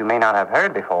song which you may not have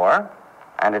heard before,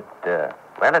 and it's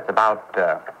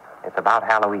about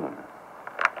Halloween.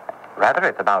 Rather,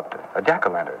 it's about a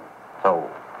jack-o'-lantern. So,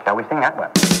 shall we sing that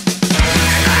one?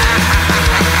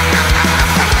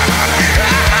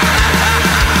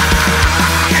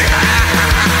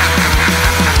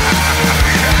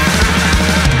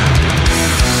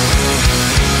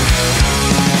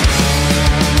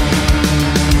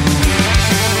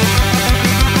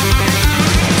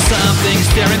 Something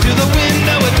staring through the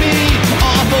window at me,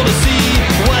 awful to see.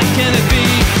 What can it be?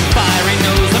 Fiery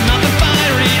nose, a mouth and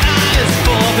fiery eyes,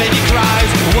 four baby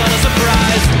cries. What a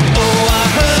surprise! Oh, I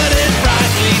heard it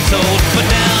rightly told, but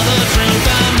now the truth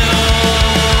I know.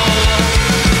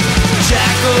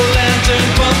 Jack-o'-lantern,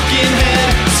 pumpkin head,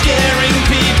 scaring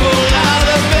people out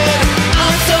of bed.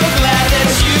 I'm so glad that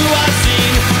you are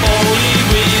seen, only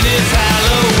when it's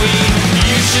Halloween.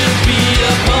 You should be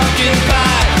a pumpkin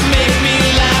pie, make me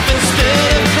laugh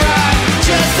instead of cry.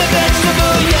 Just a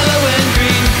vegetable, yellow and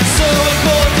green, so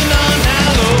important on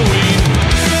Halloween.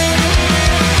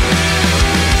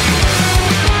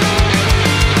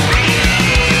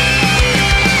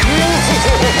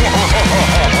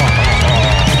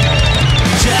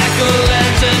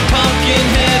 Jack-o'-lantern, pumpkin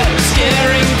head,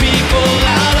 scaring people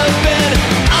out of bed.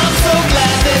 I'm so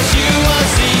glad that you are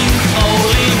seen,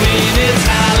 only when it's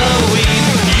Halloween.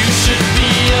 You should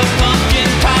be a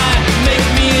pumpkin pie, make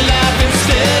me laugh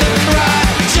instead of cry.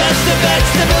 Just a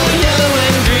vegetable, yellow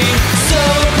and green, so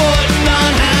important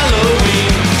on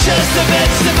Halloween. Just a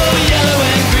vegetable, yellow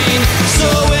and green, so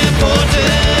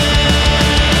important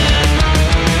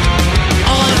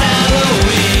on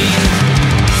Halloween.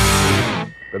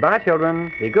 Goodbye,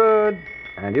 children. Be good,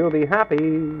 and you'll be happy.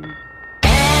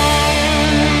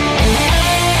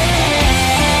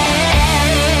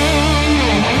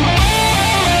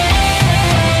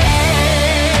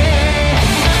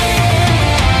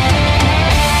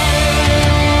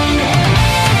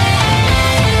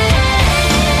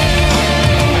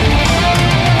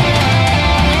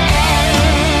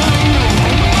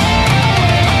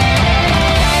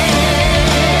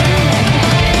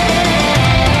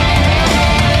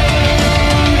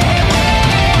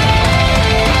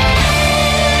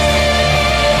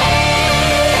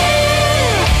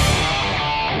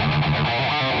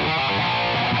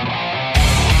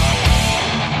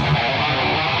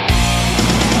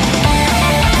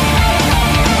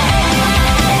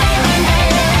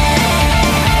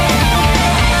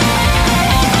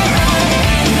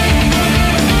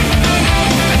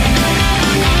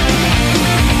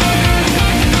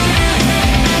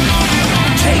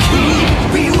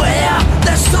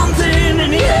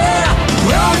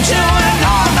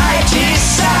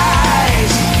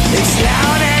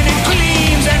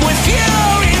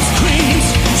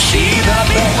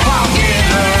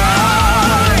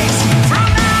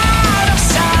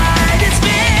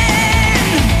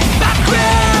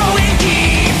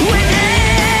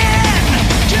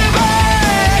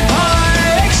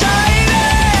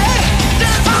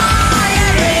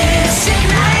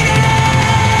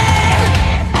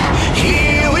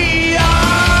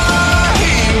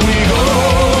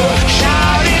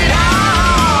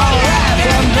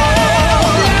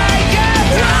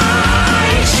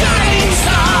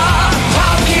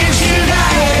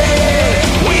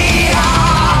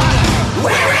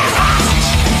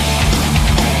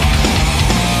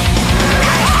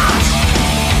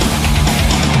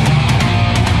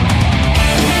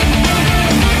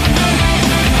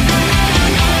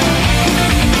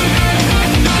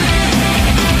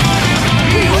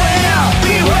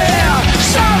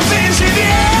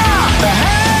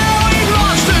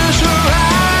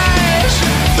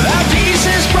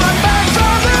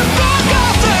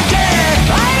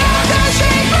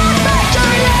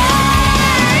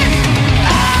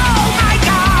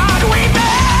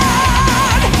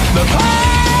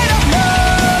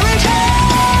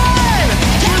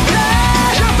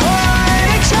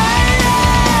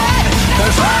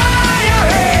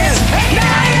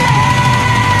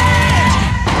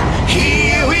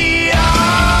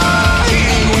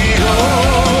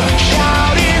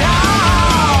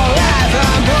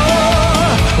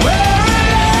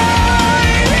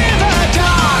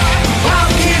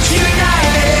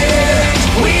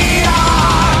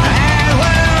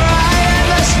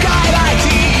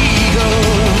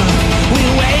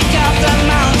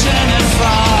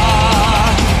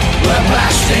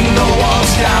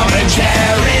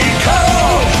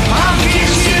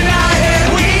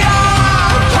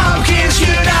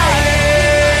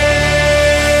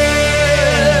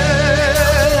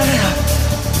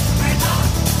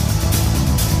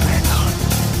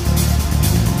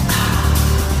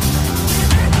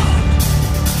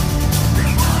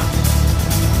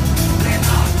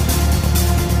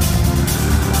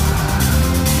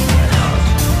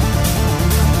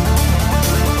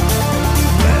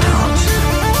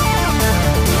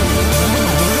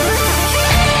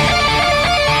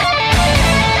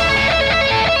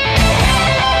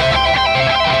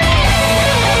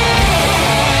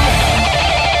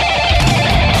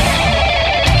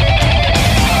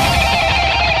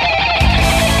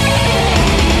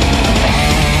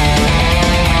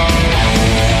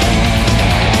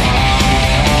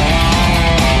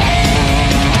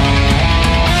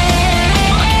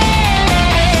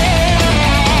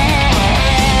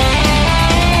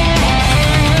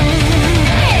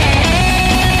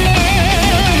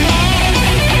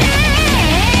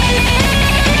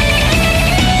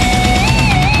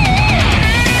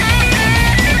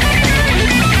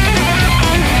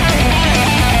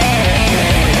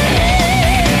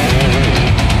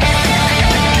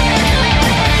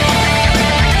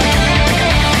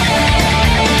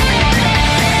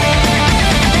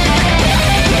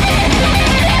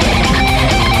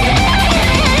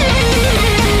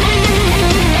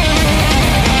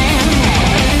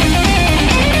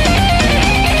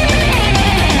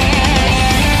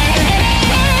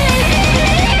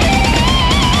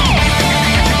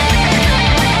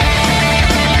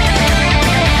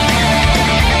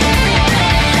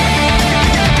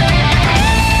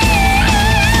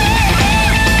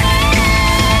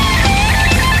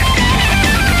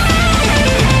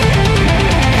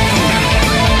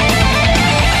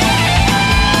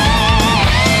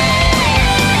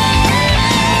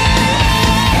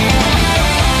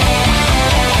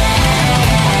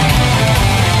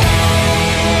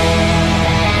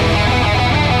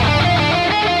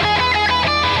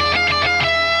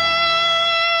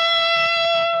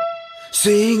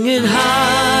 Sing it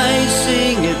high,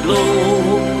 sing it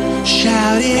low,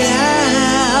 shout it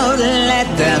out, let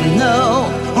them know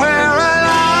we're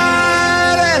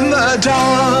alive in the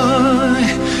dawn,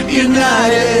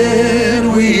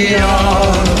 united we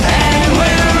are. And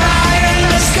we're riding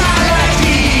the sky like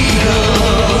the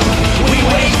eagle, we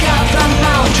wake up the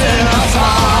mountain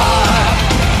afar,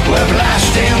 we're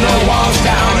blasting the walls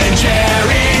down in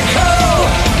Jericho,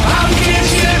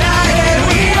 pumpkins united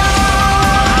we are.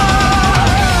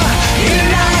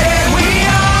 United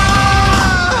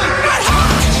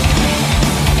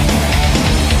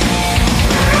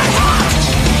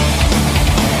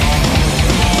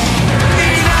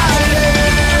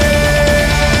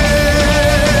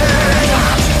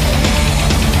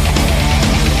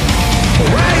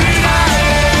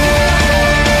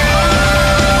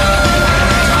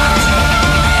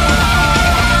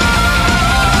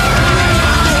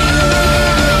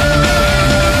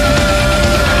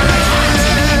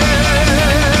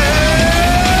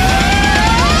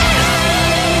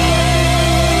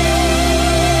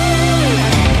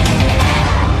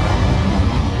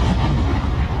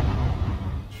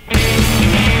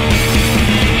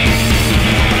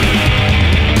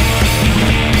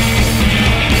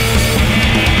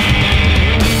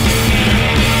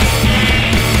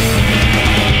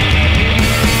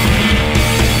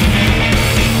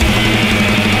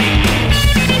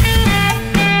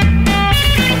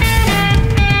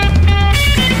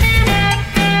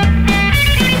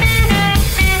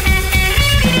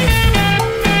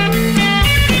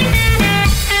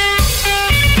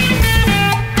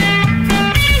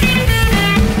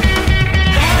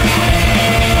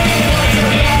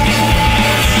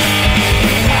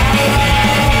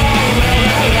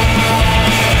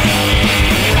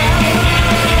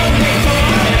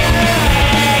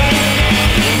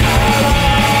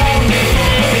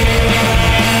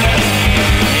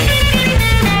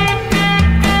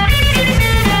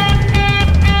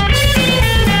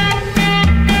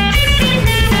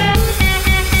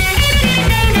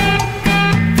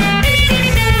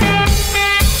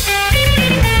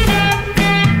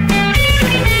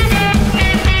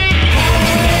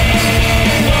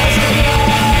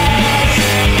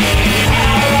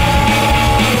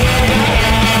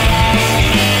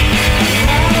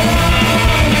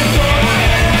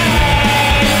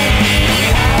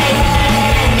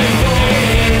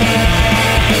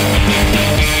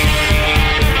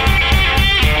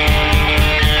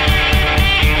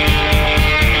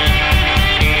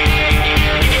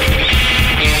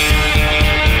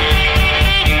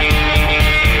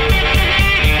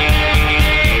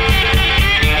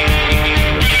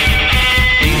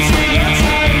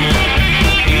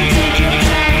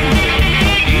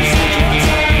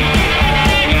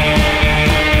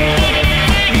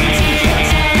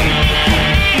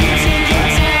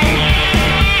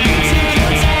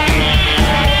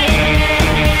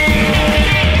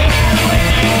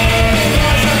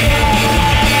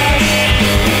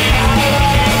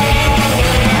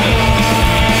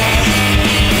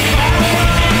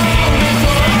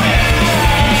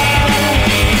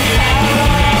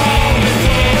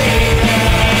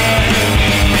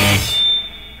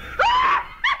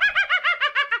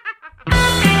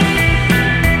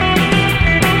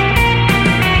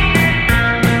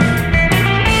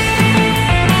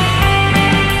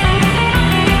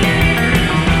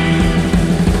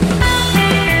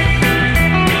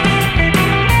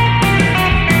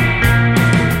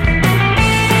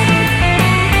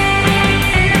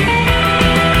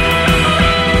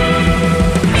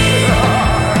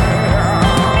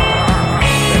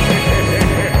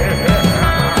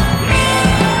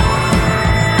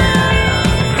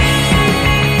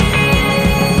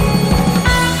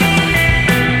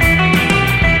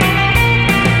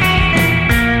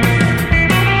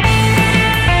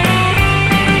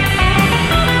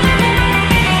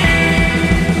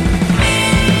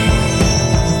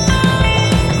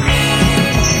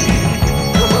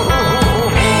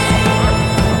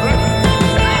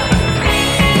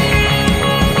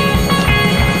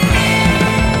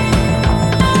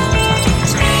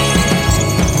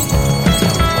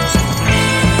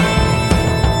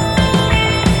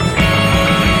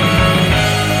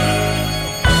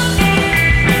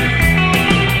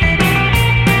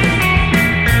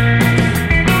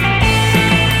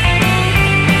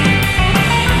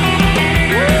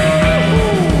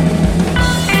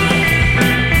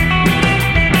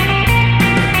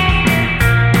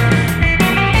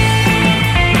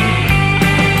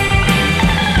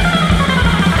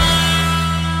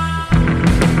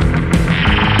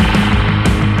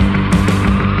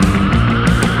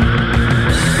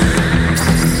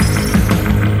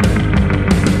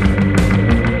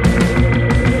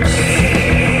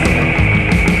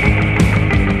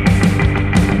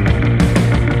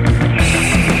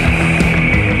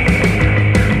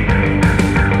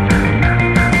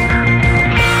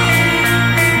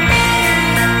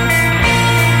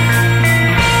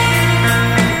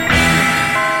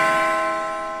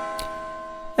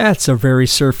That's a very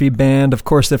surfy band. Of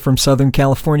course, they're from Southern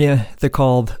California.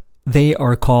 They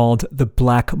are called the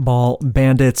Blackball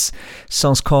Bandits.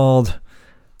 Song's called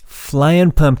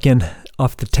Flyin Pumpkin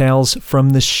off the Tales from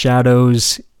the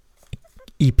Shadows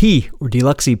EP, or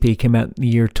deluxe EP, came out in the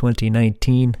year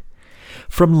 2019.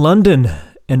 From London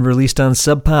and released on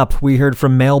Sub Pop, we heard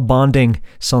from Male Bonding.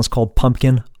 Song's called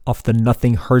Pumpkin off the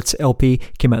Nothing Hurts LP,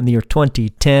 came out in the year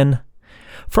 2010.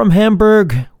 From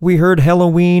Hamburg, we heard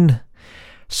Helloween.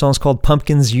 Song's called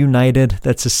Pumpkins United.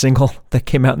 That's a single that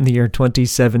came out in the year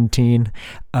 2017.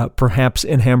 Perhaps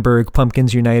in Hamburg,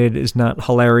 Pumpkins United is not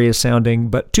hilarious sounding,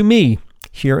 but to me,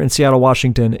 here in Seattle,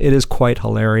 Washington, it is quite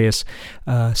hilarious.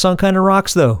 Song kind of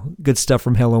rocks, though. Good stuff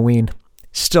from Helloween.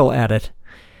 Still at it.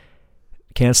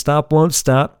 Can't stop, won't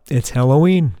stop. It's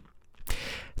Helloween.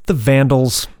 The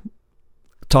Vandals.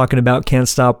 Talking about Can't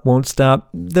Stop, Won't Stop.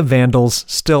 The Vandals,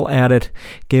 still at it.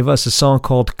 Gave us a song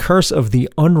called Curse of the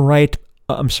Unripe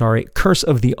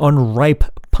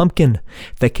Pumpkin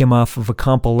that came off of a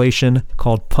compilation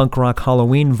called Punk Rock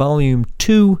Halloween Volume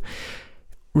 2,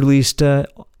 released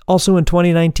also in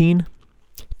 2019.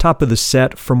 Top of the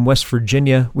set from West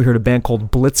Virginia, we heard a band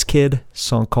called Blitzkid, a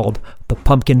song called The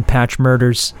Pumpkin Patch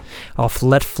Murders, off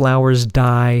Let Flowers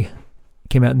Die,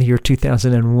 came out in the year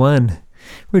 2001.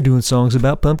 We're doing songs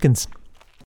about pumpkins.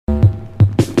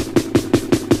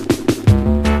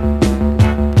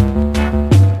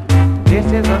 This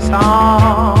is a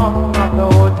song of the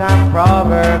old time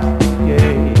proverbs,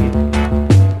 yeah.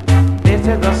 This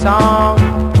is a song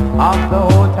of the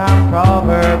old time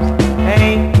proverbs.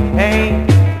 Hey, hey,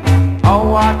 oh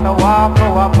what a walk,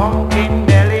 oh a pumpkin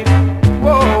belly.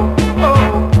 Whoa,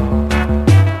 whoa.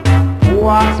 Who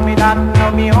asked me that?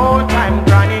 Know me old time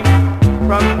granny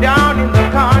from down in the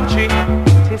country.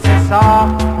 She says, Saw,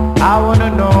 I wanna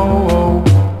know.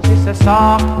 She says,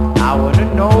 Saw, I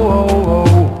wanna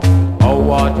know. Oh,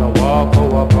 what a walk,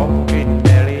 oh, a pumpkin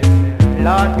belly.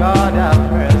 Lord God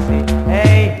have mercy.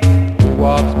 Hey, who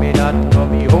walks me that know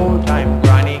me old time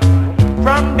granny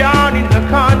from down in the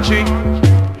country?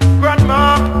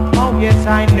 Grandma, oh yes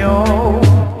I know.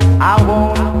 I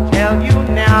won't tell you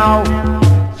now.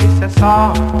 She says,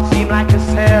 Saw, seem like a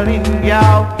selling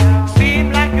gal.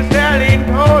 Seem like a selling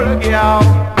whole gal.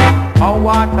 Oh,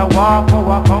 what a walk,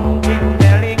 oh, a pumpkin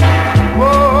belly.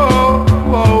 Whoa,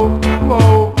 whoa,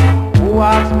 whoa. Who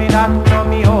asked me that know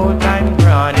me old time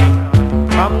granny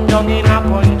from down in a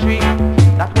country?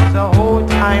 That was a whole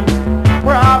time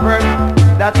proverb.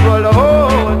 That was a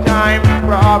whole time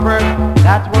proverb.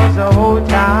 That was a whole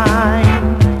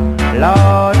time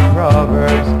Lord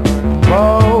Proverbs.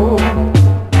 Whoa.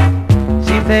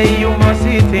 She say you must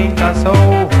see think so.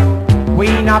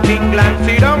 Queen of England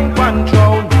sit on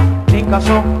control. Think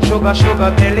so, sugar,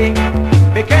 sugar belly.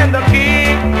 Became the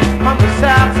king on the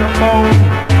saxophone.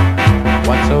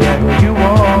 Whatsoever you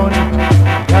want, you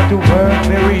got to work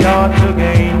very hard to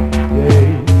gain.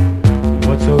 Yeah.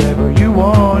 Whatsoever you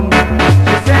want,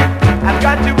 she said, I've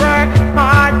got to work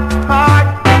hard, hard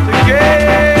to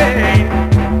gain,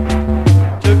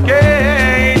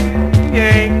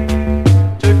 yeah,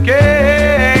 to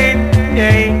gain,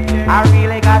 yeah. I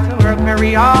really got to work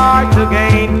very hard to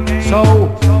gain. So,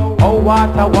 oh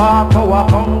what a walk, oh a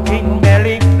pumpkin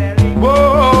belly.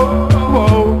 Whoa,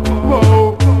 whoa,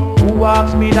 whoa. Who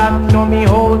asked me that know me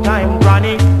old time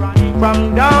granny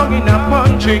from down in the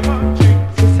country?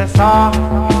 She says, Saw,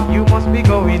 you must be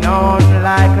going on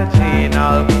like a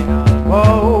channel.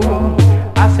 Whoa,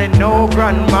 I said no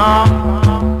grandma,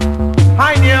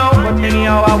 I knew, but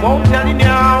anyhow I won't tell you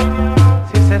now.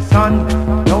 She says, son,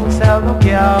 don't sell no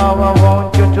cow, I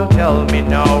want you to tell me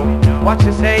now. What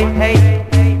you say, hey,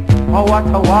 oh what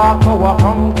a walk, oh a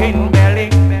pumpkin belly.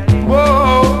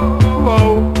 Whoa,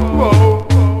 whoa, whoa.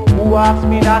 Who asked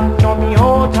me that know me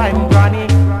old time granny?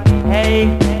 Hey,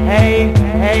 hey,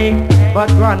 hey. But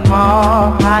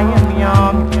grandma, I am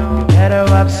young. You better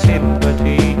have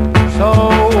sympathy. So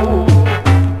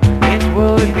it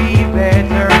would be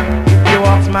better if you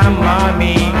ask my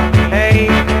mommy. Hey,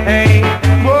 hey.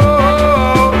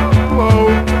 Whoa, whoa,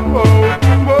 whoa,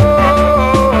 whoa,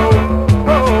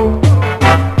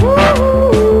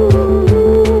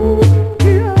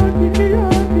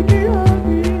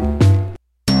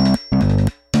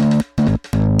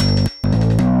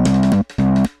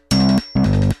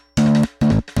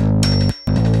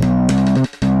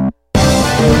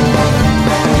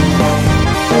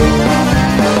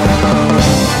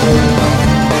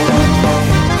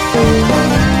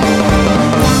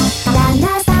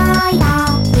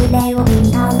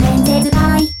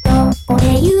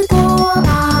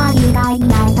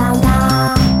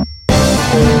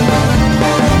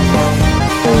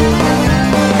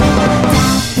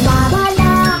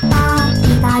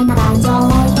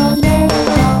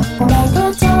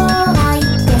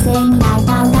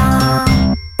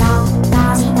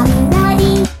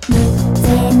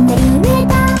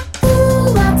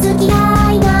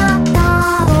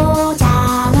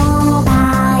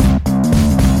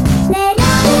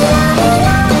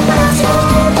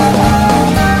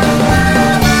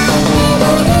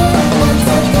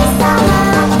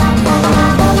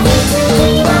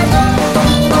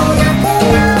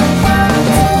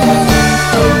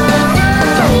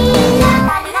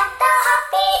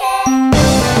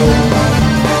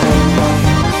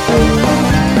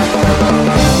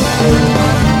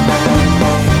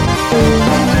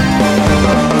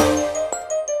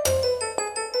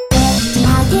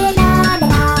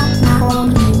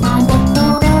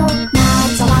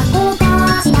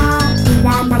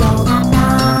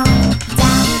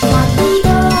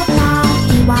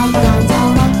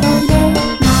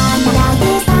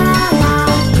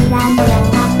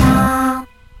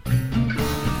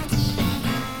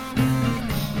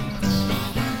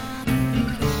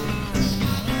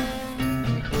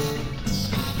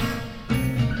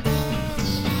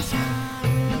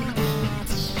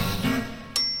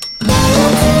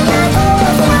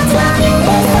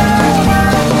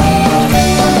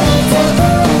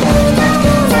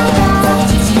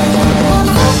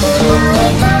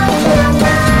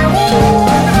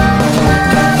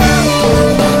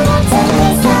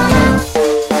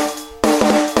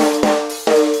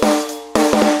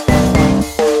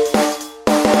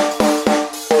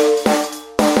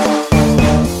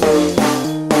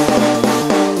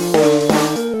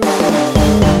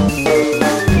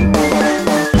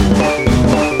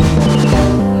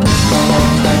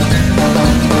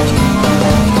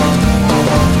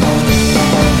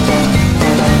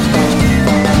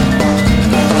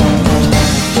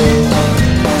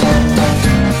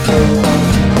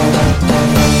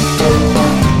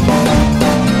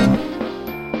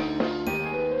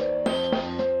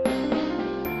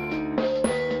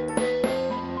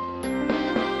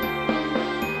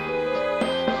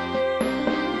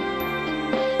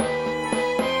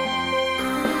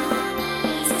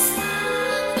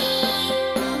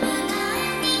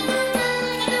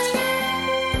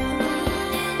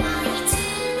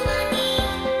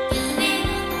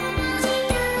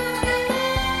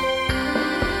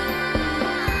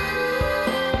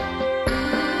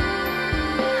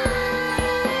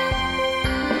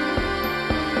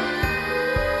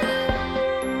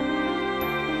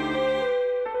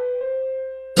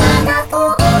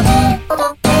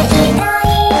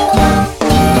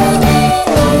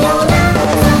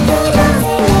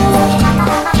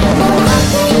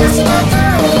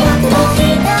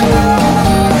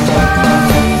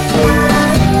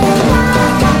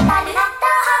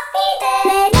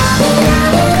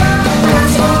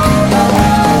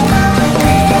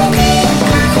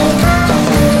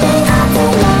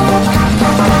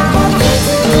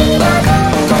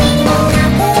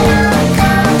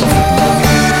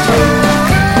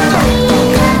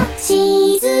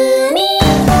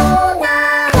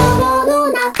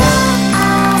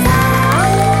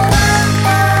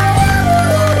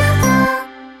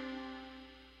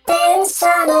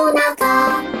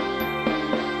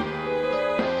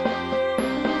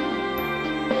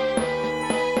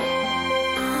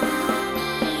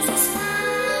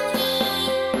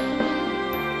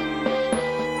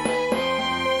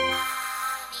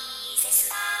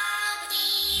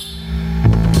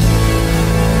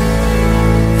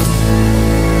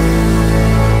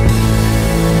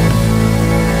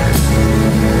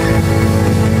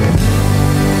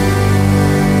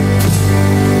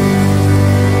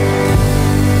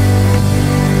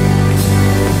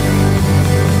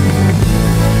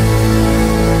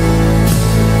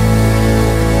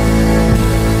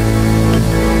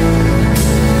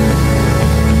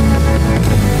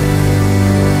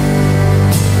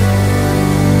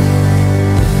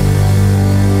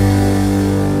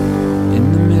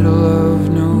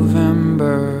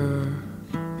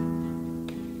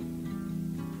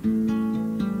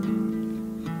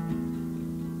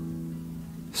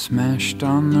 smashed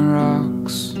on the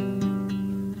rocks.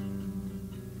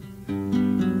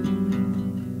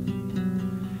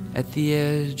 At the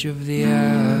edge of the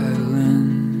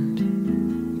island,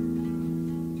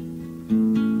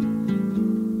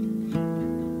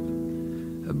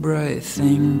 a bright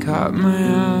thing caught my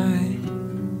eye.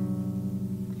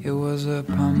 It was a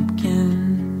pumpkin,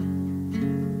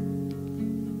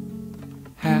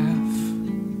 half.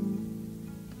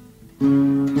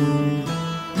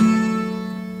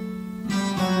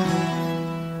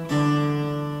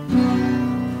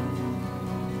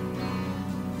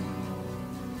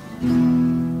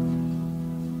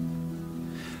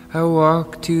 I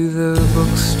walked to the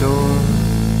bookstore,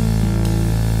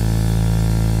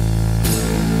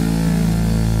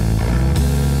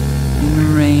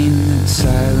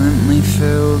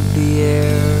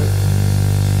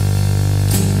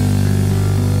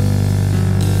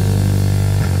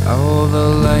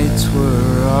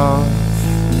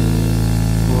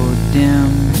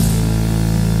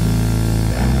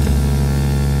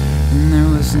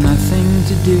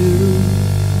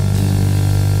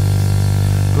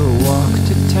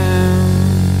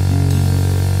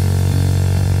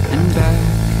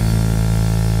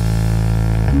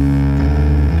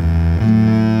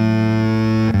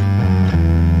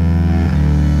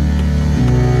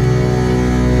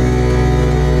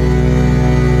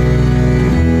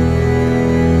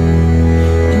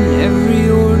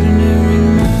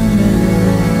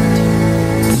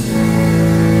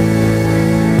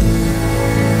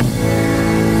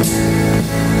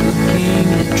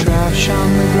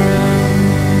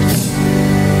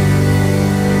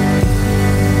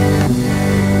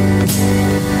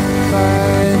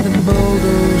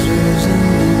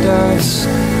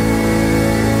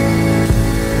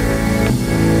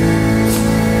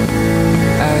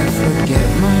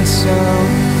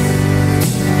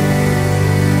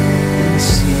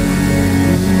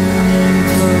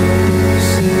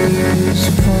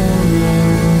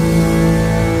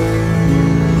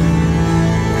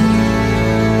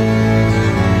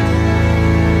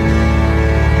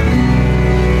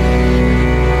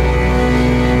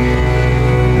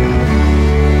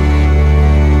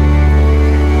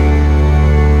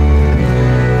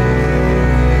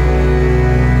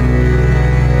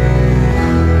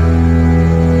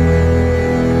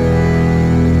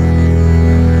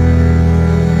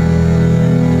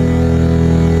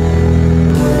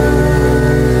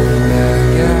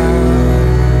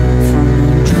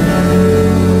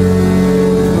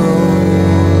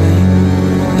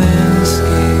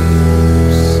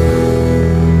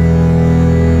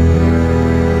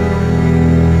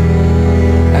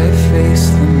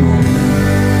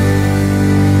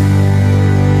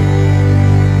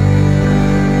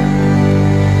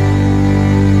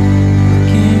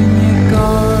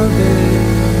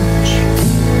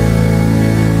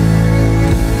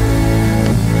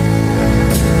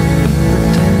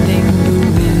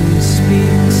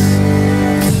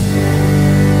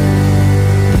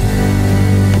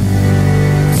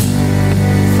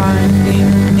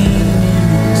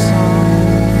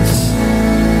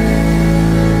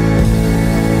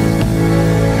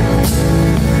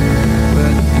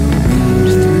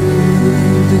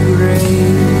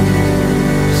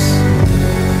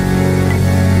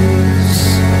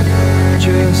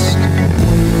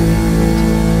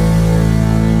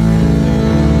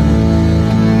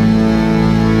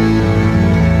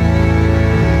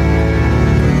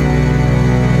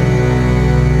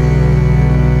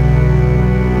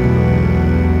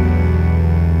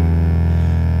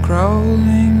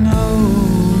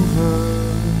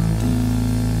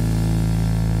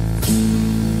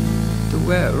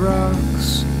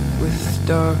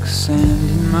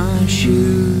 my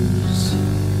shoes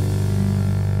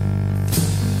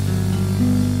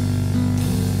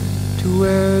to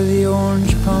wear the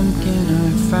orange pumpkin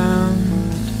I found.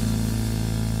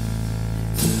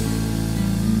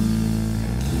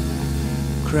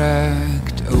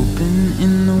 Cracked open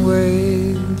in the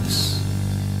waves,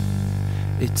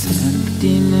 its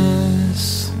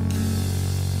emptiness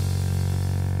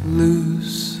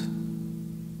loose.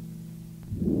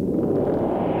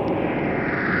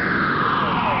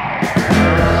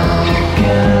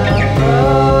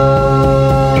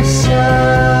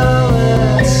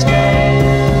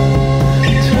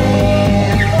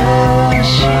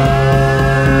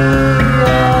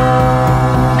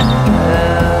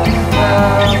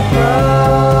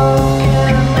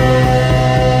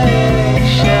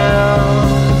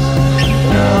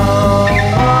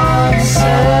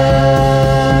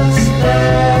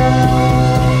 There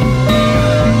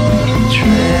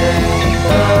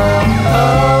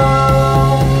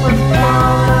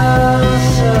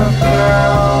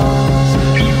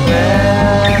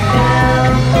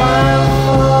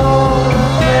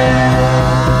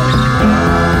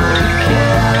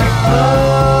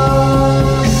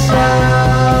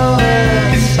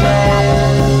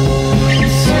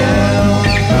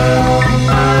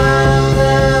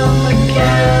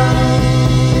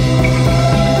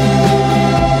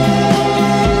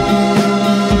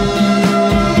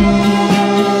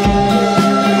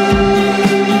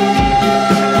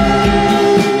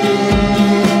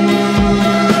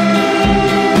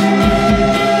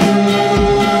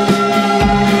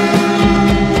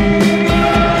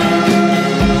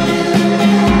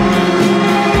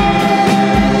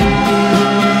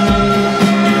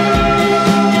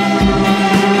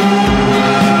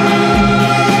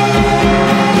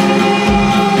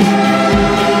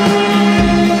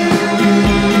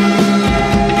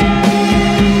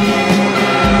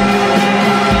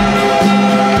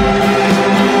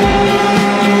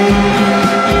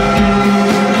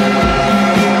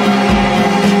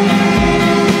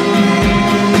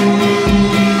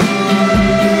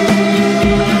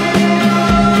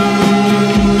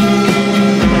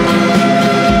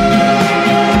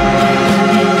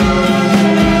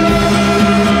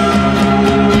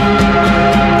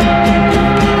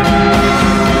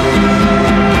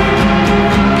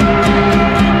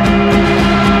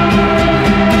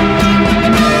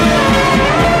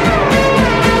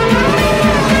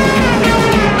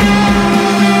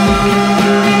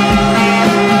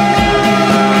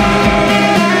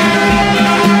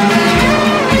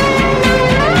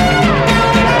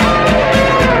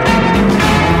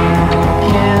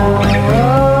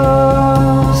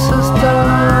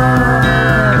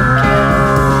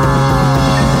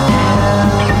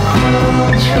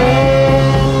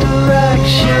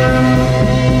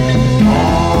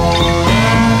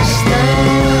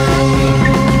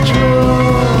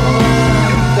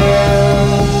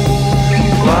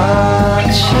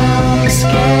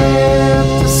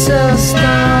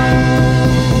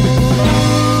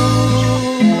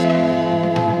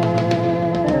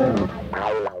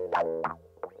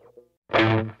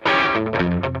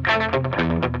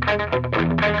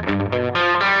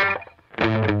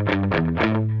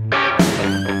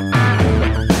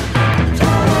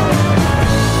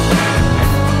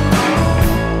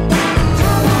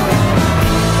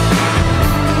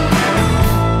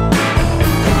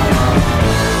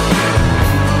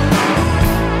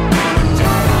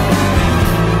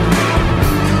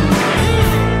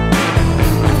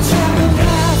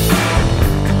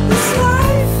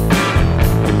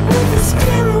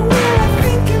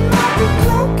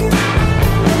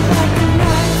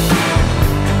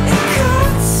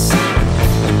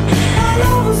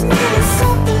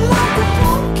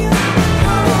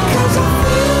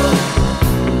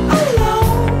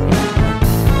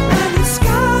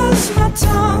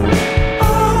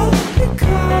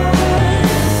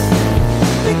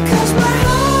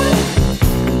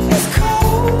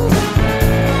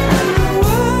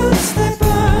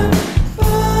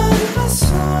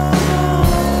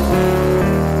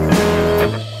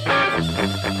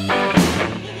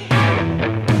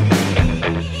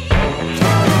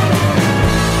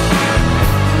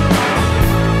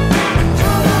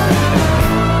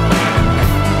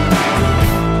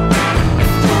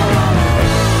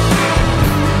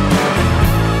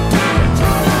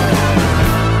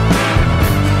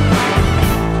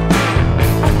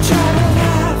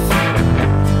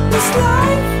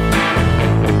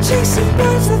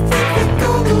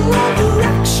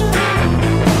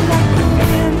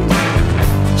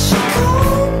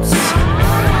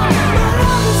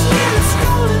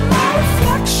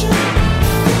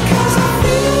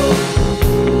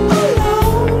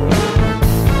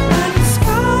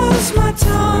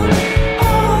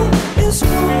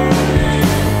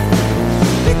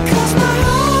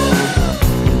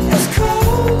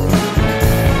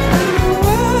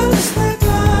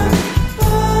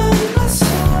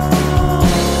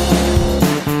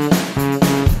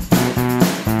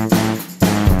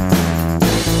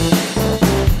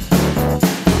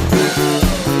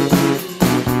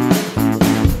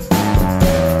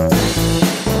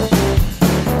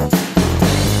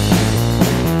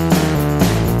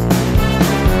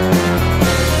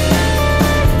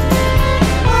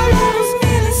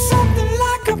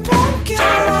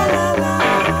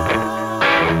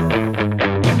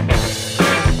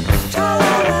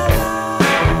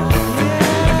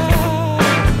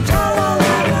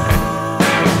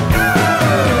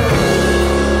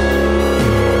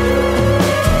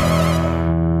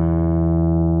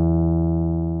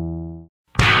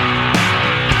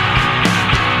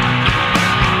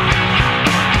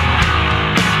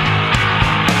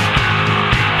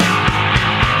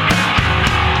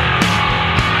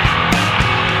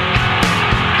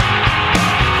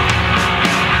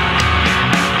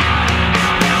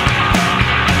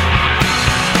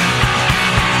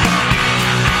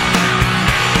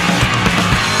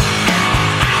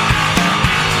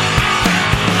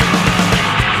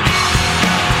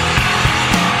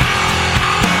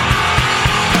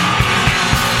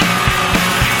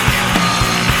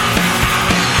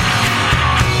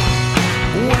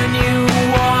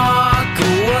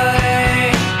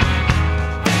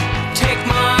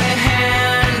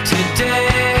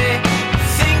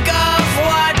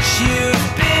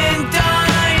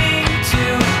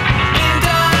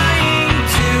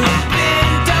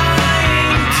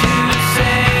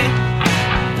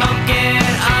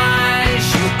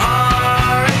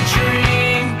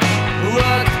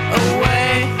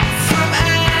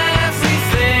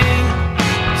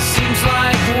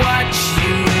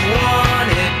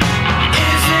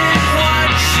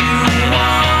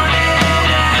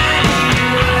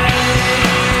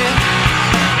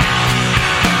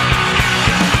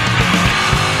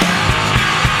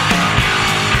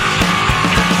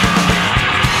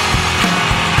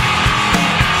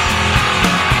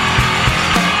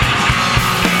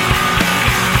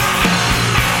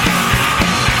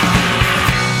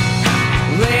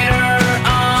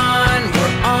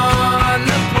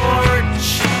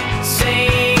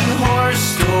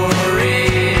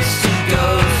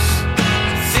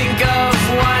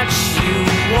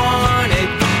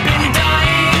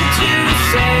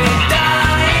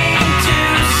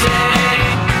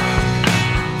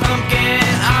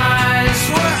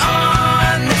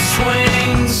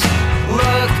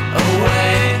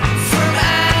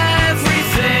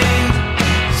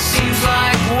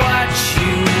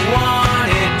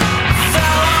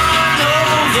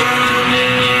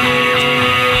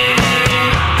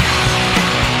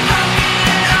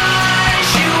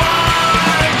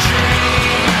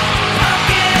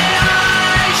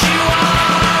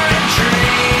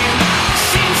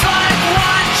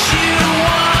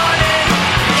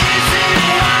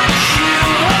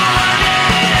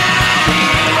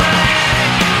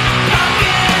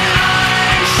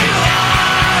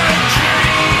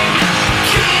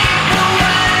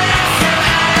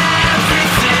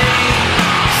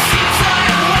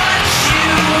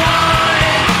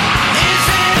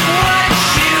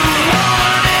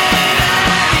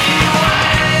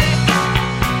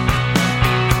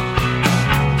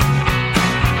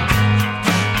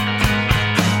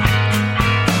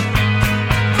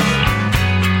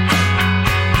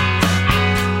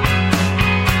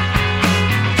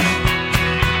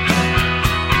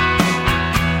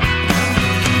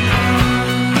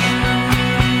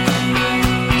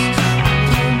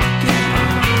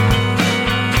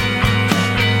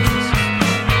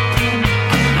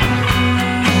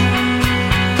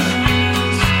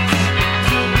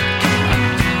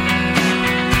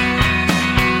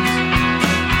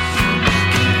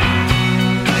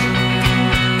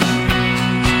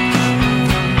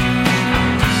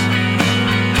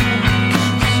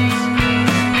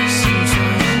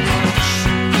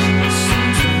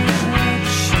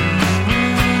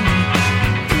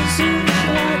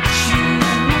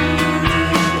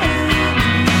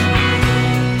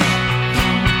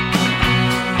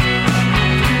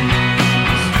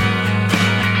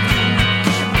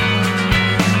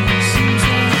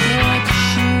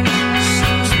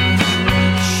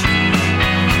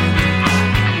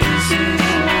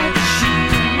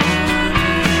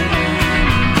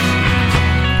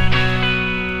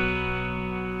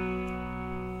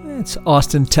It's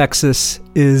Austin, Texas's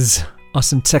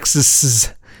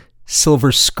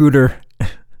Silver Scooter.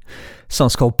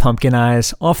 Song's called Pumpkin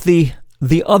Eyes, off the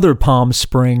other Palm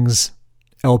Springs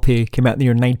LP. Came out in the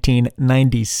year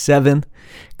 1997.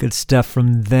 Good stuff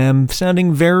from them.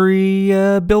 Sounding very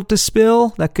Built to Spill.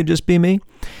 That could just be me.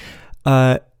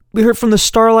 We heard from the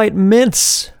Starlight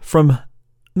Mints from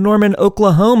Norman,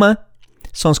 Oklahoma.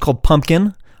 Song's called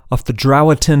Pumpkin, off the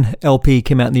Drowatin LP.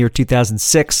 Came out in the year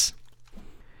 2006.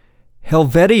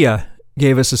 Helvetia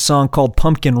gave us a song called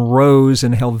Pumpkin Rose,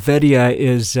 and Helvetia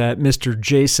is Mr.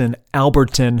 Jason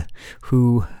Alberton,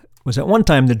 who was at one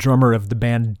time the drummer of the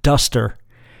band Duster.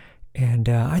 And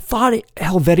I thought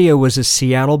Helvetia was a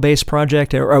Seattle-based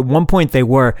project, or at one point they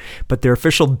were, but their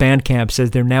official Bandcamp says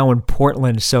they're now in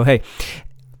Portland. So hey,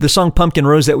 the song Pumpkin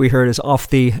Rose that we heard is off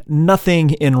the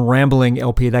Nothing in Rambling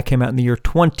LP. That came out in the year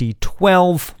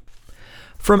 2012.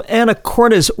 From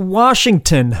Anacortes,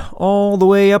 Washington, all the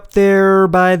way up there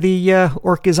by the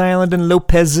Orcas Island and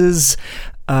Lopez's,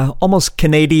 almost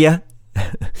Canada.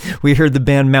 We heard the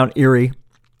band Mount Eerie.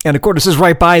 Anacortes is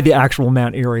right by the actual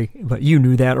Mount Eerie, but you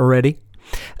knew that already.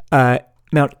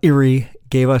 Mount Eerie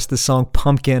gave us the song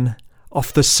Pumpkin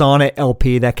off the Sauna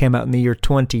LP. That came out in the year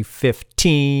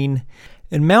 2015.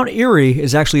 And Mount Eerie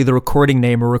is actually the recording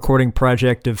name or recording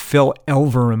project of Phil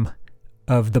Elverum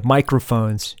of the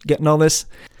Microphones. Getting all this?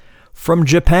 From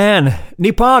Japan,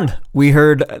 Nippon, we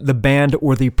heard the band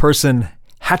or the person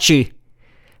Hachi.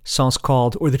 Song's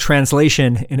called, or the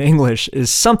translation in English is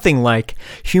something like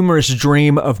Humorous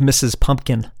Dream of Mrs.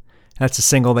 Pumpkin. That's a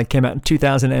single that came out in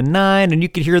 2009, and you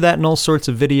could hear that in all sorts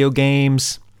of video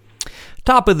games.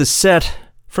 Top of the set,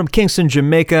 from Kingston,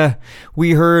 Jamaica,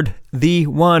 we heard the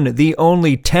one, the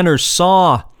only Tenor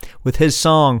Saw with his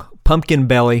song Pumpkin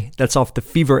Belly. That's off the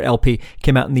Fever LP.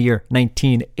 Came out in the year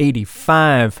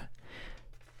 1985.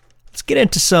 Let's get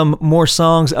into some more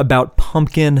songs about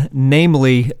pumpkin,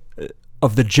 namely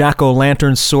of the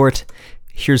jack-o'-lantern sort.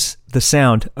 Here's the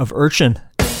Sound of Urchin.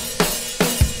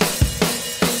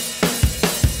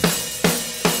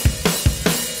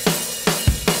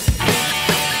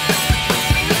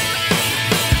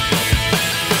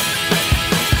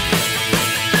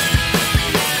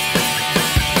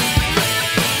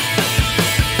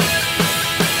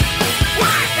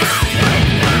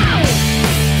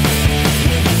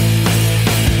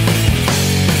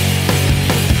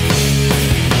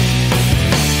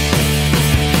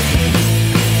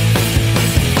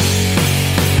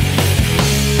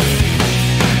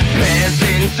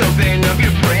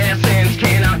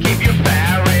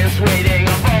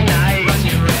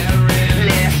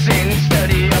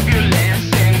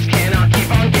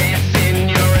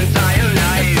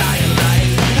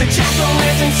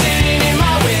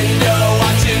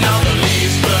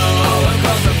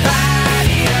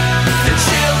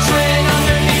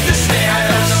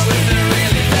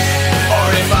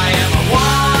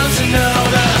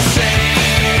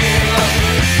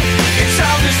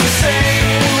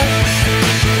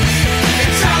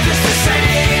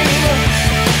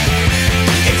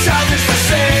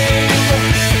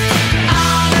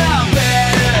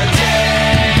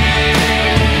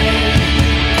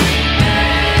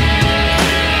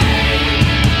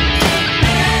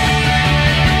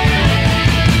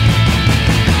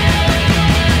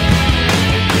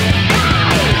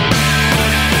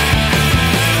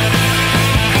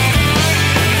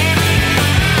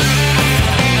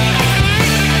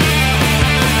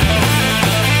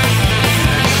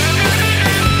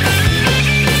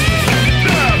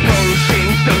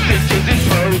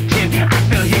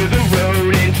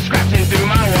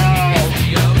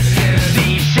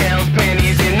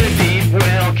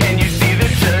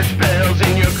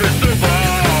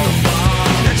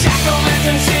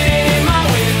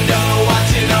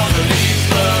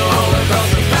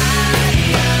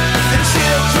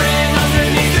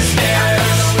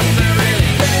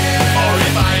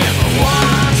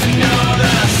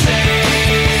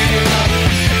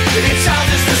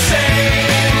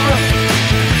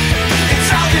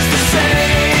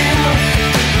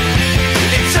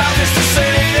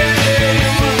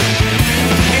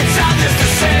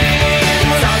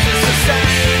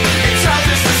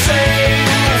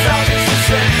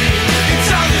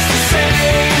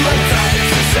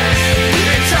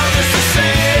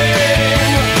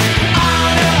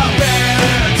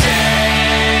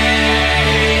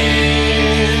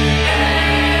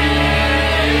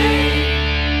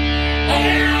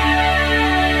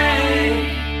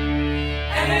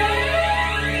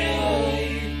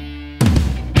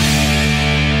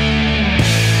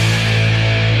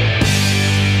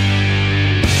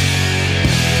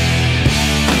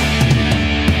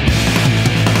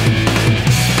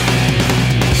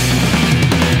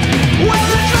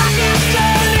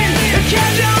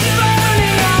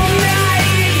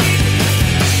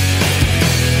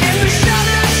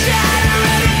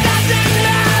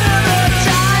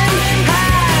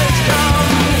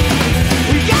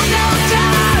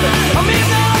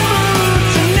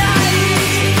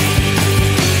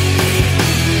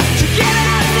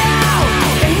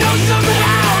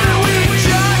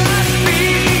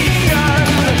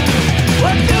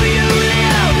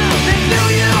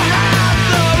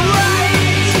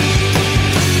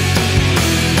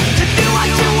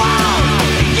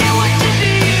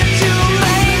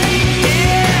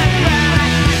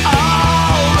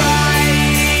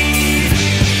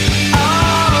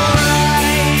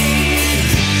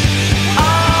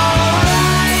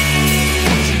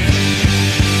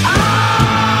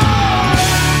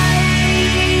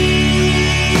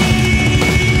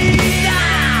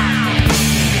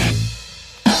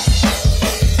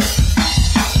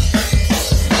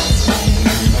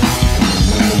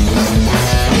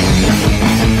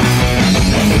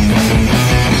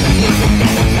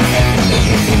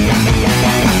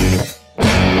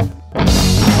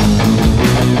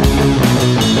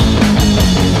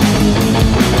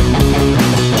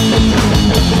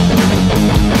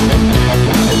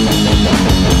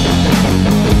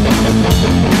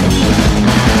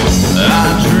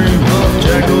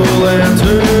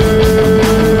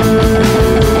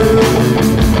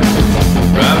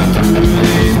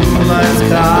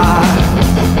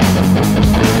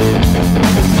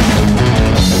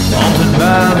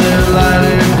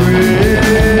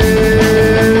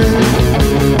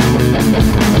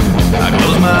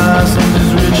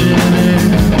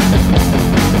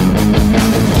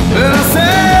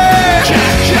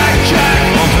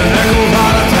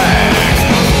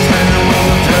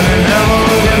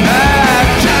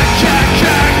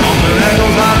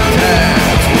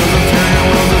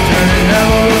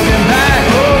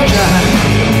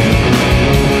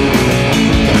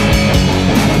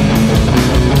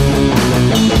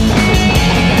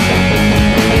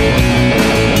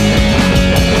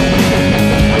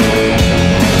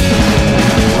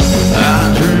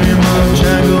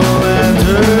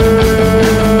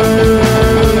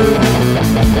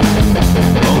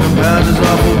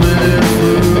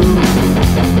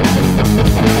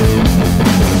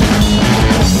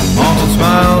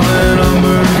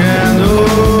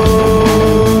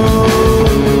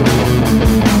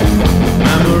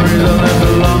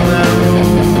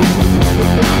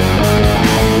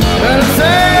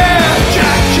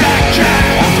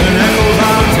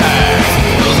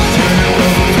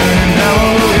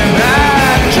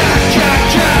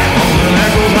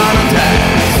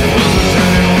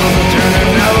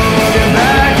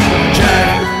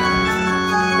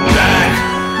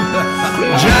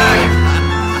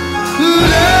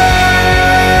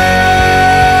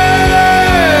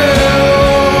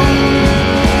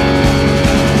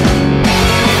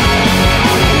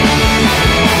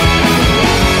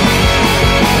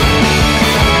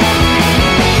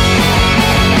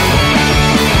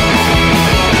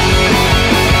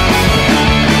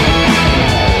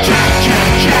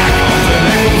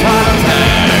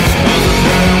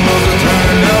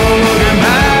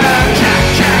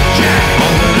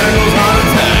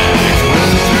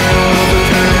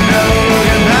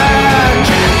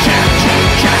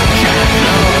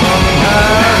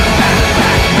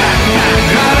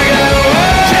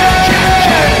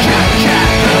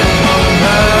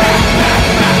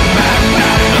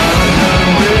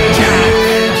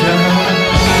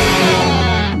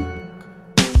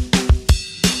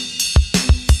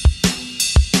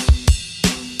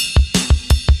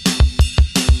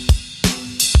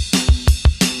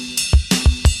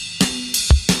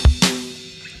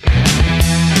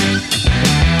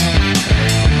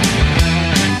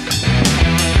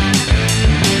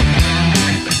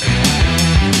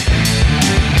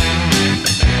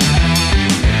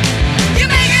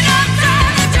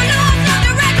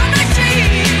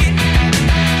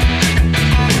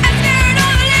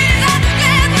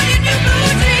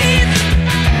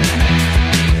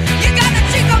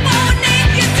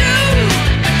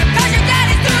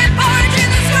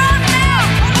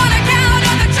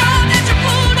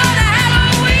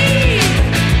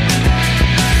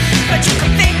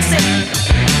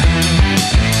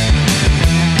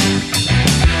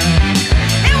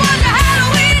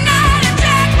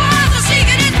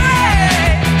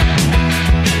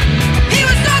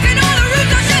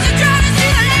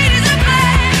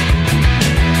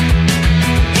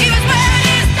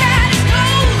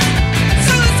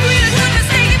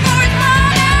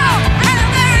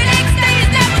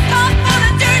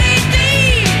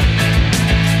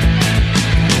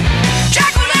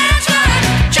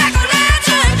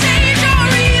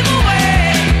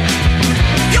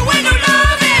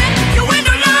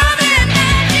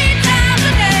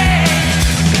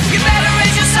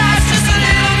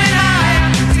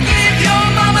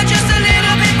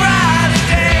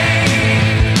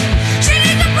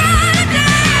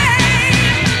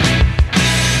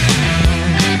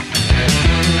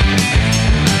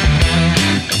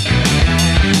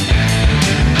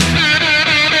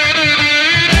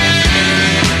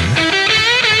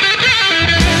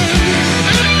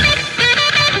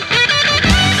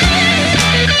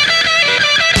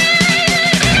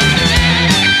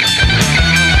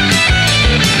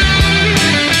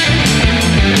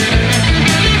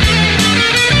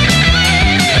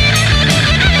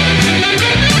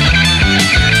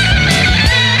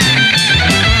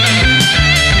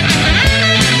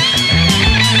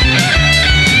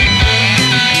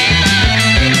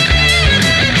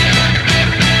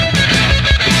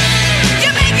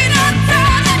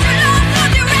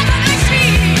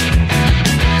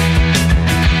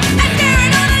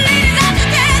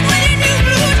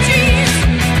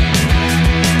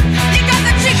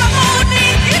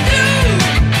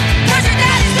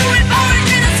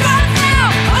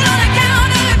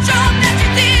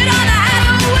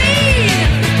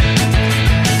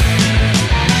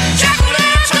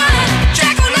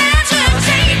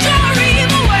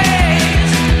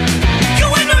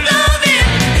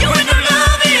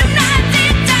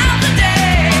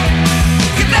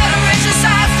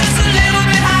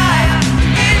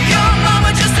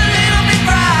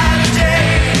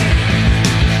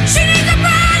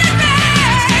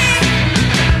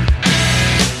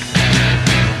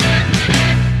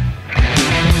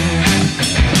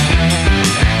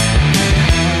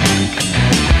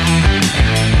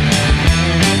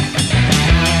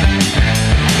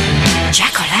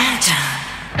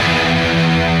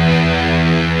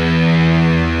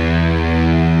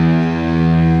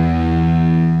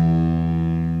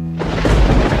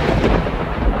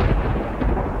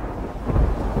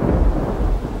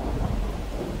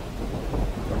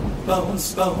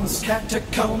 bones, bones,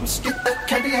 catacombs. Get that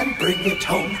candy and bring it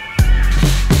home.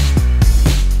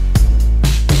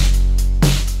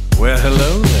 Well,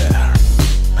 hello there.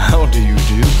 How do you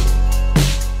do?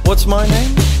 What's my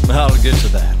name? I'll get to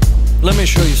that. Let me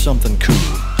show you something cool.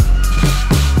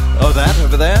 Oh, that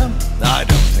over there? I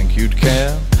don't think you'd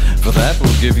care, for that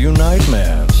will give you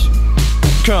nightmares.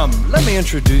 Come, let me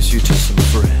introduce you to some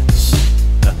friends.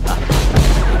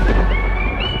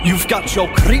 You've got your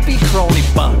creepy crawly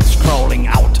bugs crawling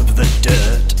out of the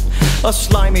dirt, a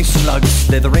slimy slug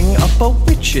slithering up a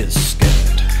witch's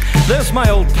skirt. There's my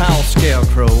old pal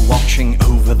Scarecrow watching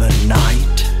over the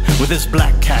night, with his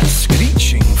black cat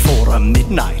screeching for a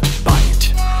midnight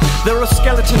bite. There are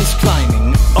skeletons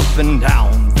climbing up and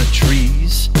down the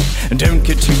trees. Don't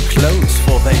get too close,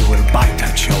 for they will bite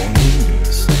at your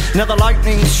knees. Now the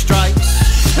lightning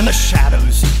strikes and the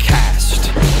shadows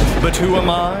cast, but who am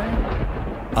I?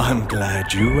 I'm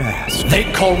glad you asked. They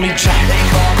call me Jack.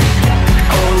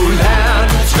 Oh,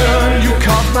 lantern, you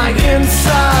caught my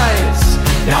insides.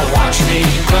 Now watch me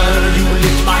burn, you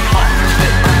lit my heart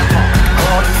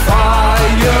on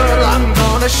fire. I'm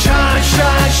gonna shine,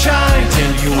 shine, shine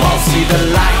till you all see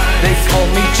the light. They call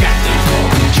me Jack. They call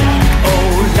me Jack.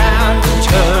 Oh,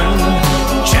 lantern,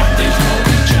 Jack. They call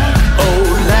me Jack. Oh,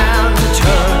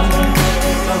 lantern.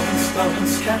 Bones,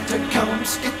 bones,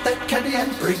 catacombs. Get that candy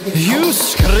and bring it home. You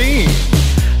scream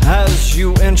as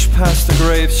you inch past the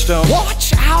gravestone.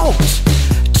 Watch out!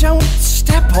 Don't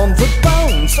step on the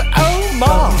bones. Oh,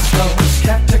 Mom. Bones, bones,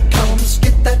 catacombs.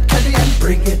 Get that candy and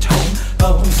bring it home.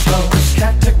 Bones, bones,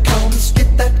 catacombs.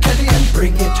 Get that candy and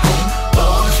bring it home.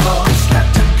 Bones, bones,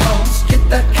 catacombs. Get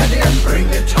that candy and bring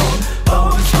it home.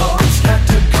 Bones, bones,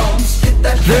 catacombs. Get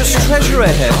that candy. There's treasure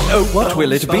ahead. Oh, what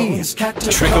will it be?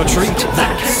 Trick or treat?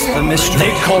 That's the mystery.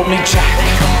 They call me Jack.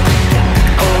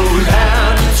 Oh,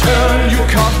 lantern, you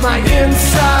caught my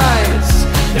insides.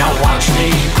 Now watch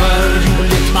me burn, you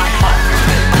lit my heart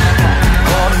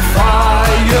on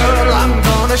fire. I'm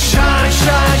gonna shine,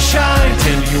 shine, shine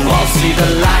till you all see the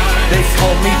light. They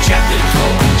call me Jack. They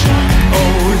call me Jack.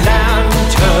 Oh,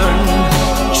 lantern,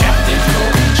 Jack. They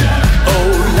call me Jack.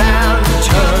 Oh,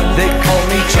 lantern, they call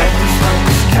me Jack.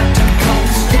 Bones,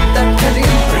 catacombs, get that candy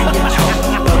and bring it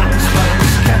home. Bones,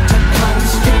 bones,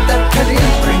 catacombs, get that candy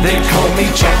and bring it home. They call me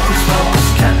Jack.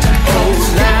 Bones,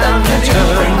 catacombs, get that candy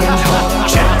and bring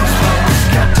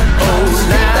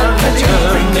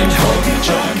it home.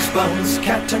 Bones,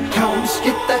 catacombs,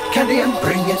 get that candy and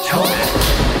bring it home.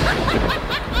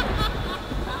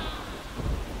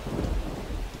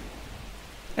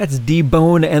 That's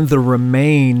DBone and the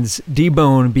Remains.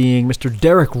 DBone being Mr.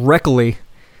 Derek Reckley,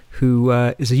 who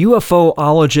is a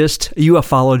ufologist,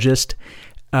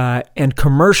 and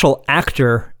commercial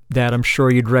actor that I'm sure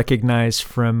you'd recognize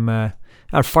from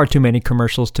far too many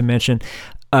commercials to mention.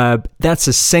 That's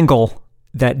a single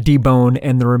that DBone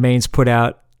and the Remains put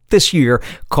out this year,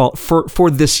 called for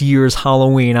this year's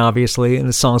Halloween, obviously, and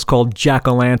the song's called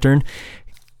Jack-O-Lantern.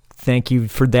 Thank you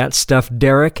for that stuff,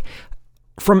 Derek.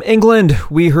 From England,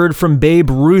 we heard from Babe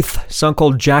Ruth, a song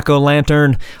called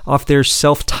Jack-O-Lantern off their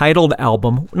self-titled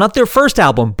album. Not their first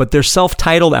album, but their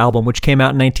self-titled album, which came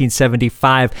out in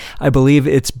 1975. I believe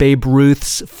it's Babe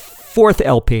Ruth's fourth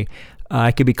LP.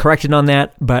 I could be corrected on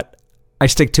that, but I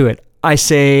stick to it. I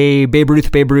say Babe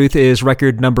Ruth is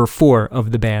record number 4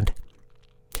 of the band.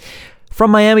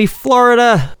 From Miami,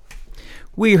 Florida,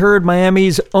 we heard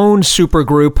Miami's own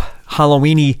supergroup,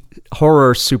 Halloweeny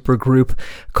horror supergroup,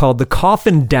 called the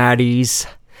Coffin Caddies.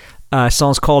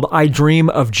 Song's called I Dream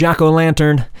of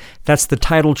Jack-O-Lantern. That's the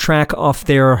title track off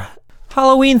their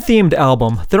Halloween-themed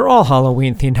album. They're all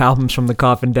Halloween-themed albums from the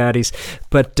Coffin Caddies,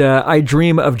 but I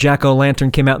Dream of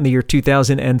Jack-O-Lantern came out in the year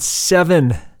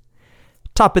 2007.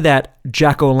 Top of that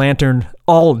Jack-O-Lantern,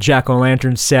 all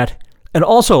Jack-O-Lantern set. And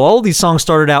also, all these songs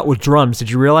started out with drums. Did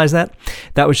you realize that?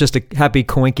 That was just a happy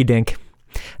coinkydink.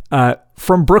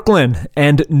 From Brooklyn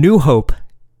and New Hope,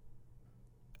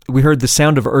 we heard the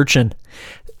Sound of Urchin.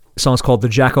 The song's called the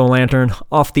Jack-O-Lantern,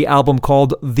 off the album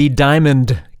called The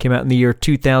Diamond. Came out in the year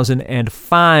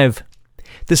 2005.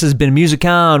 This has been Music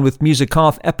On with Music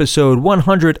Off, episode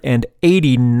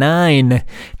 189,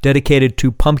 dedicated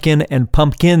to pumpkin and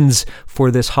pumpkins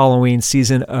for this Halloween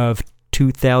season of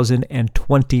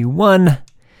 2021.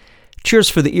 Cheers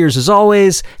for the ears as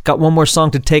always. Got one more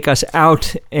song to take us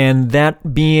out, and this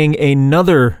being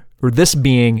another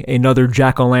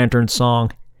Jack-O-Lantern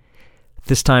song.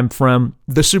 This time from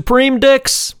the Supreme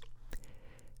Dicks.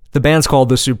 The band's called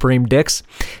the Supreme Dicks.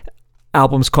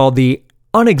 Album's called the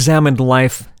Unexamined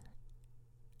Life.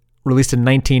 released in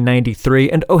 1993.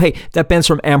 And oh hey, that band's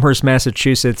from Amherst,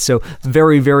 Massachusetts, so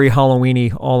very, very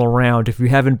Halloween-y all around. If you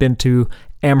haven't been to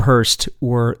Amherst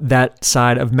or that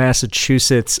side of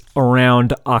Massachusetts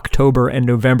around October and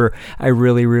November, I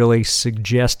really, really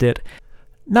suggest it.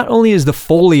 Not only is the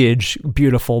foliage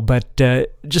beautiful, but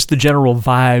just the general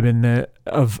vibe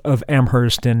of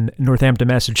Amherst and Northampton,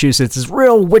 Massachusetts is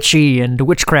real witchy and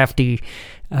witchcrafty.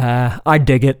 I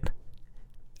dig it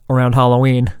around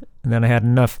Halloween, and then I had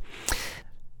enough.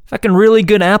 Fucking really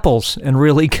good apples and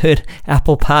really good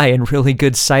apple pie and really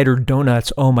good cider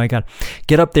donuts. Oh my God.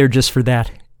 Get up there just for that.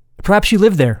 Perhaps you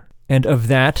live there. And of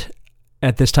that,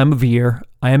 at this time of year,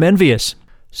 I am envious.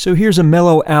 So here's a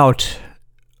mellow out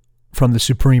from the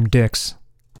Supreme Dicks.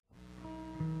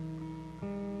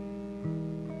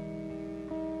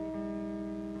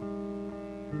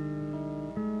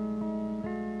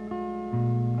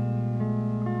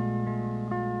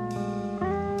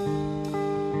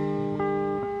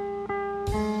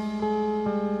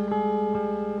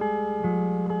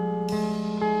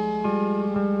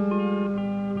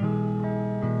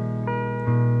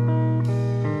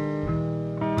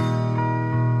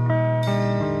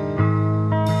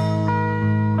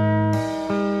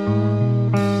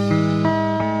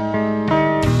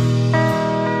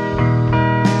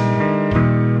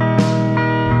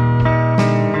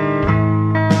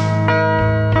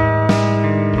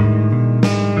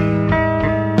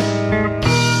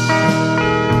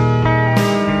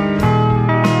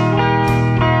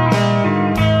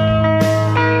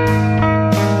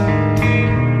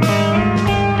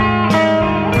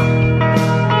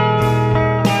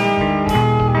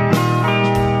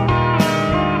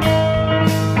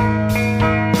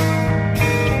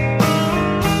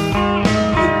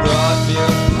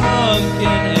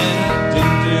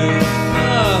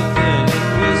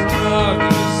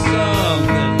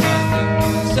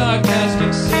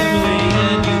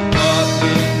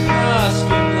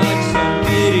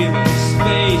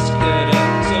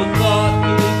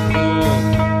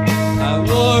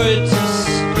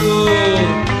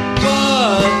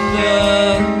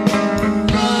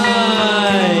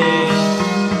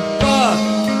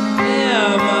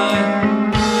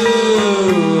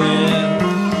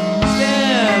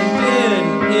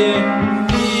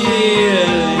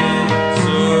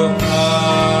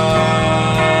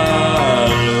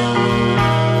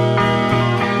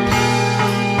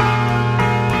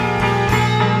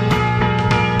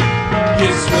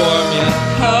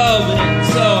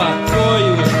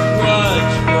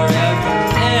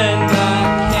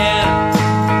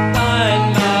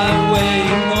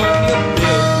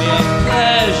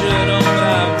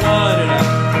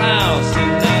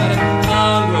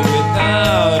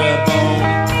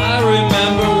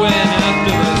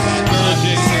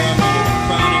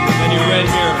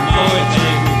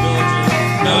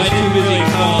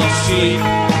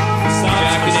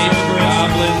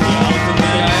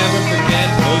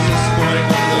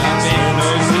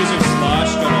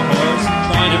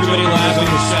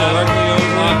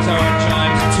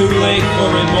 Too late for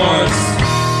remorse,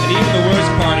 and even the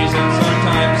worst parties end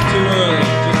sometimes too early.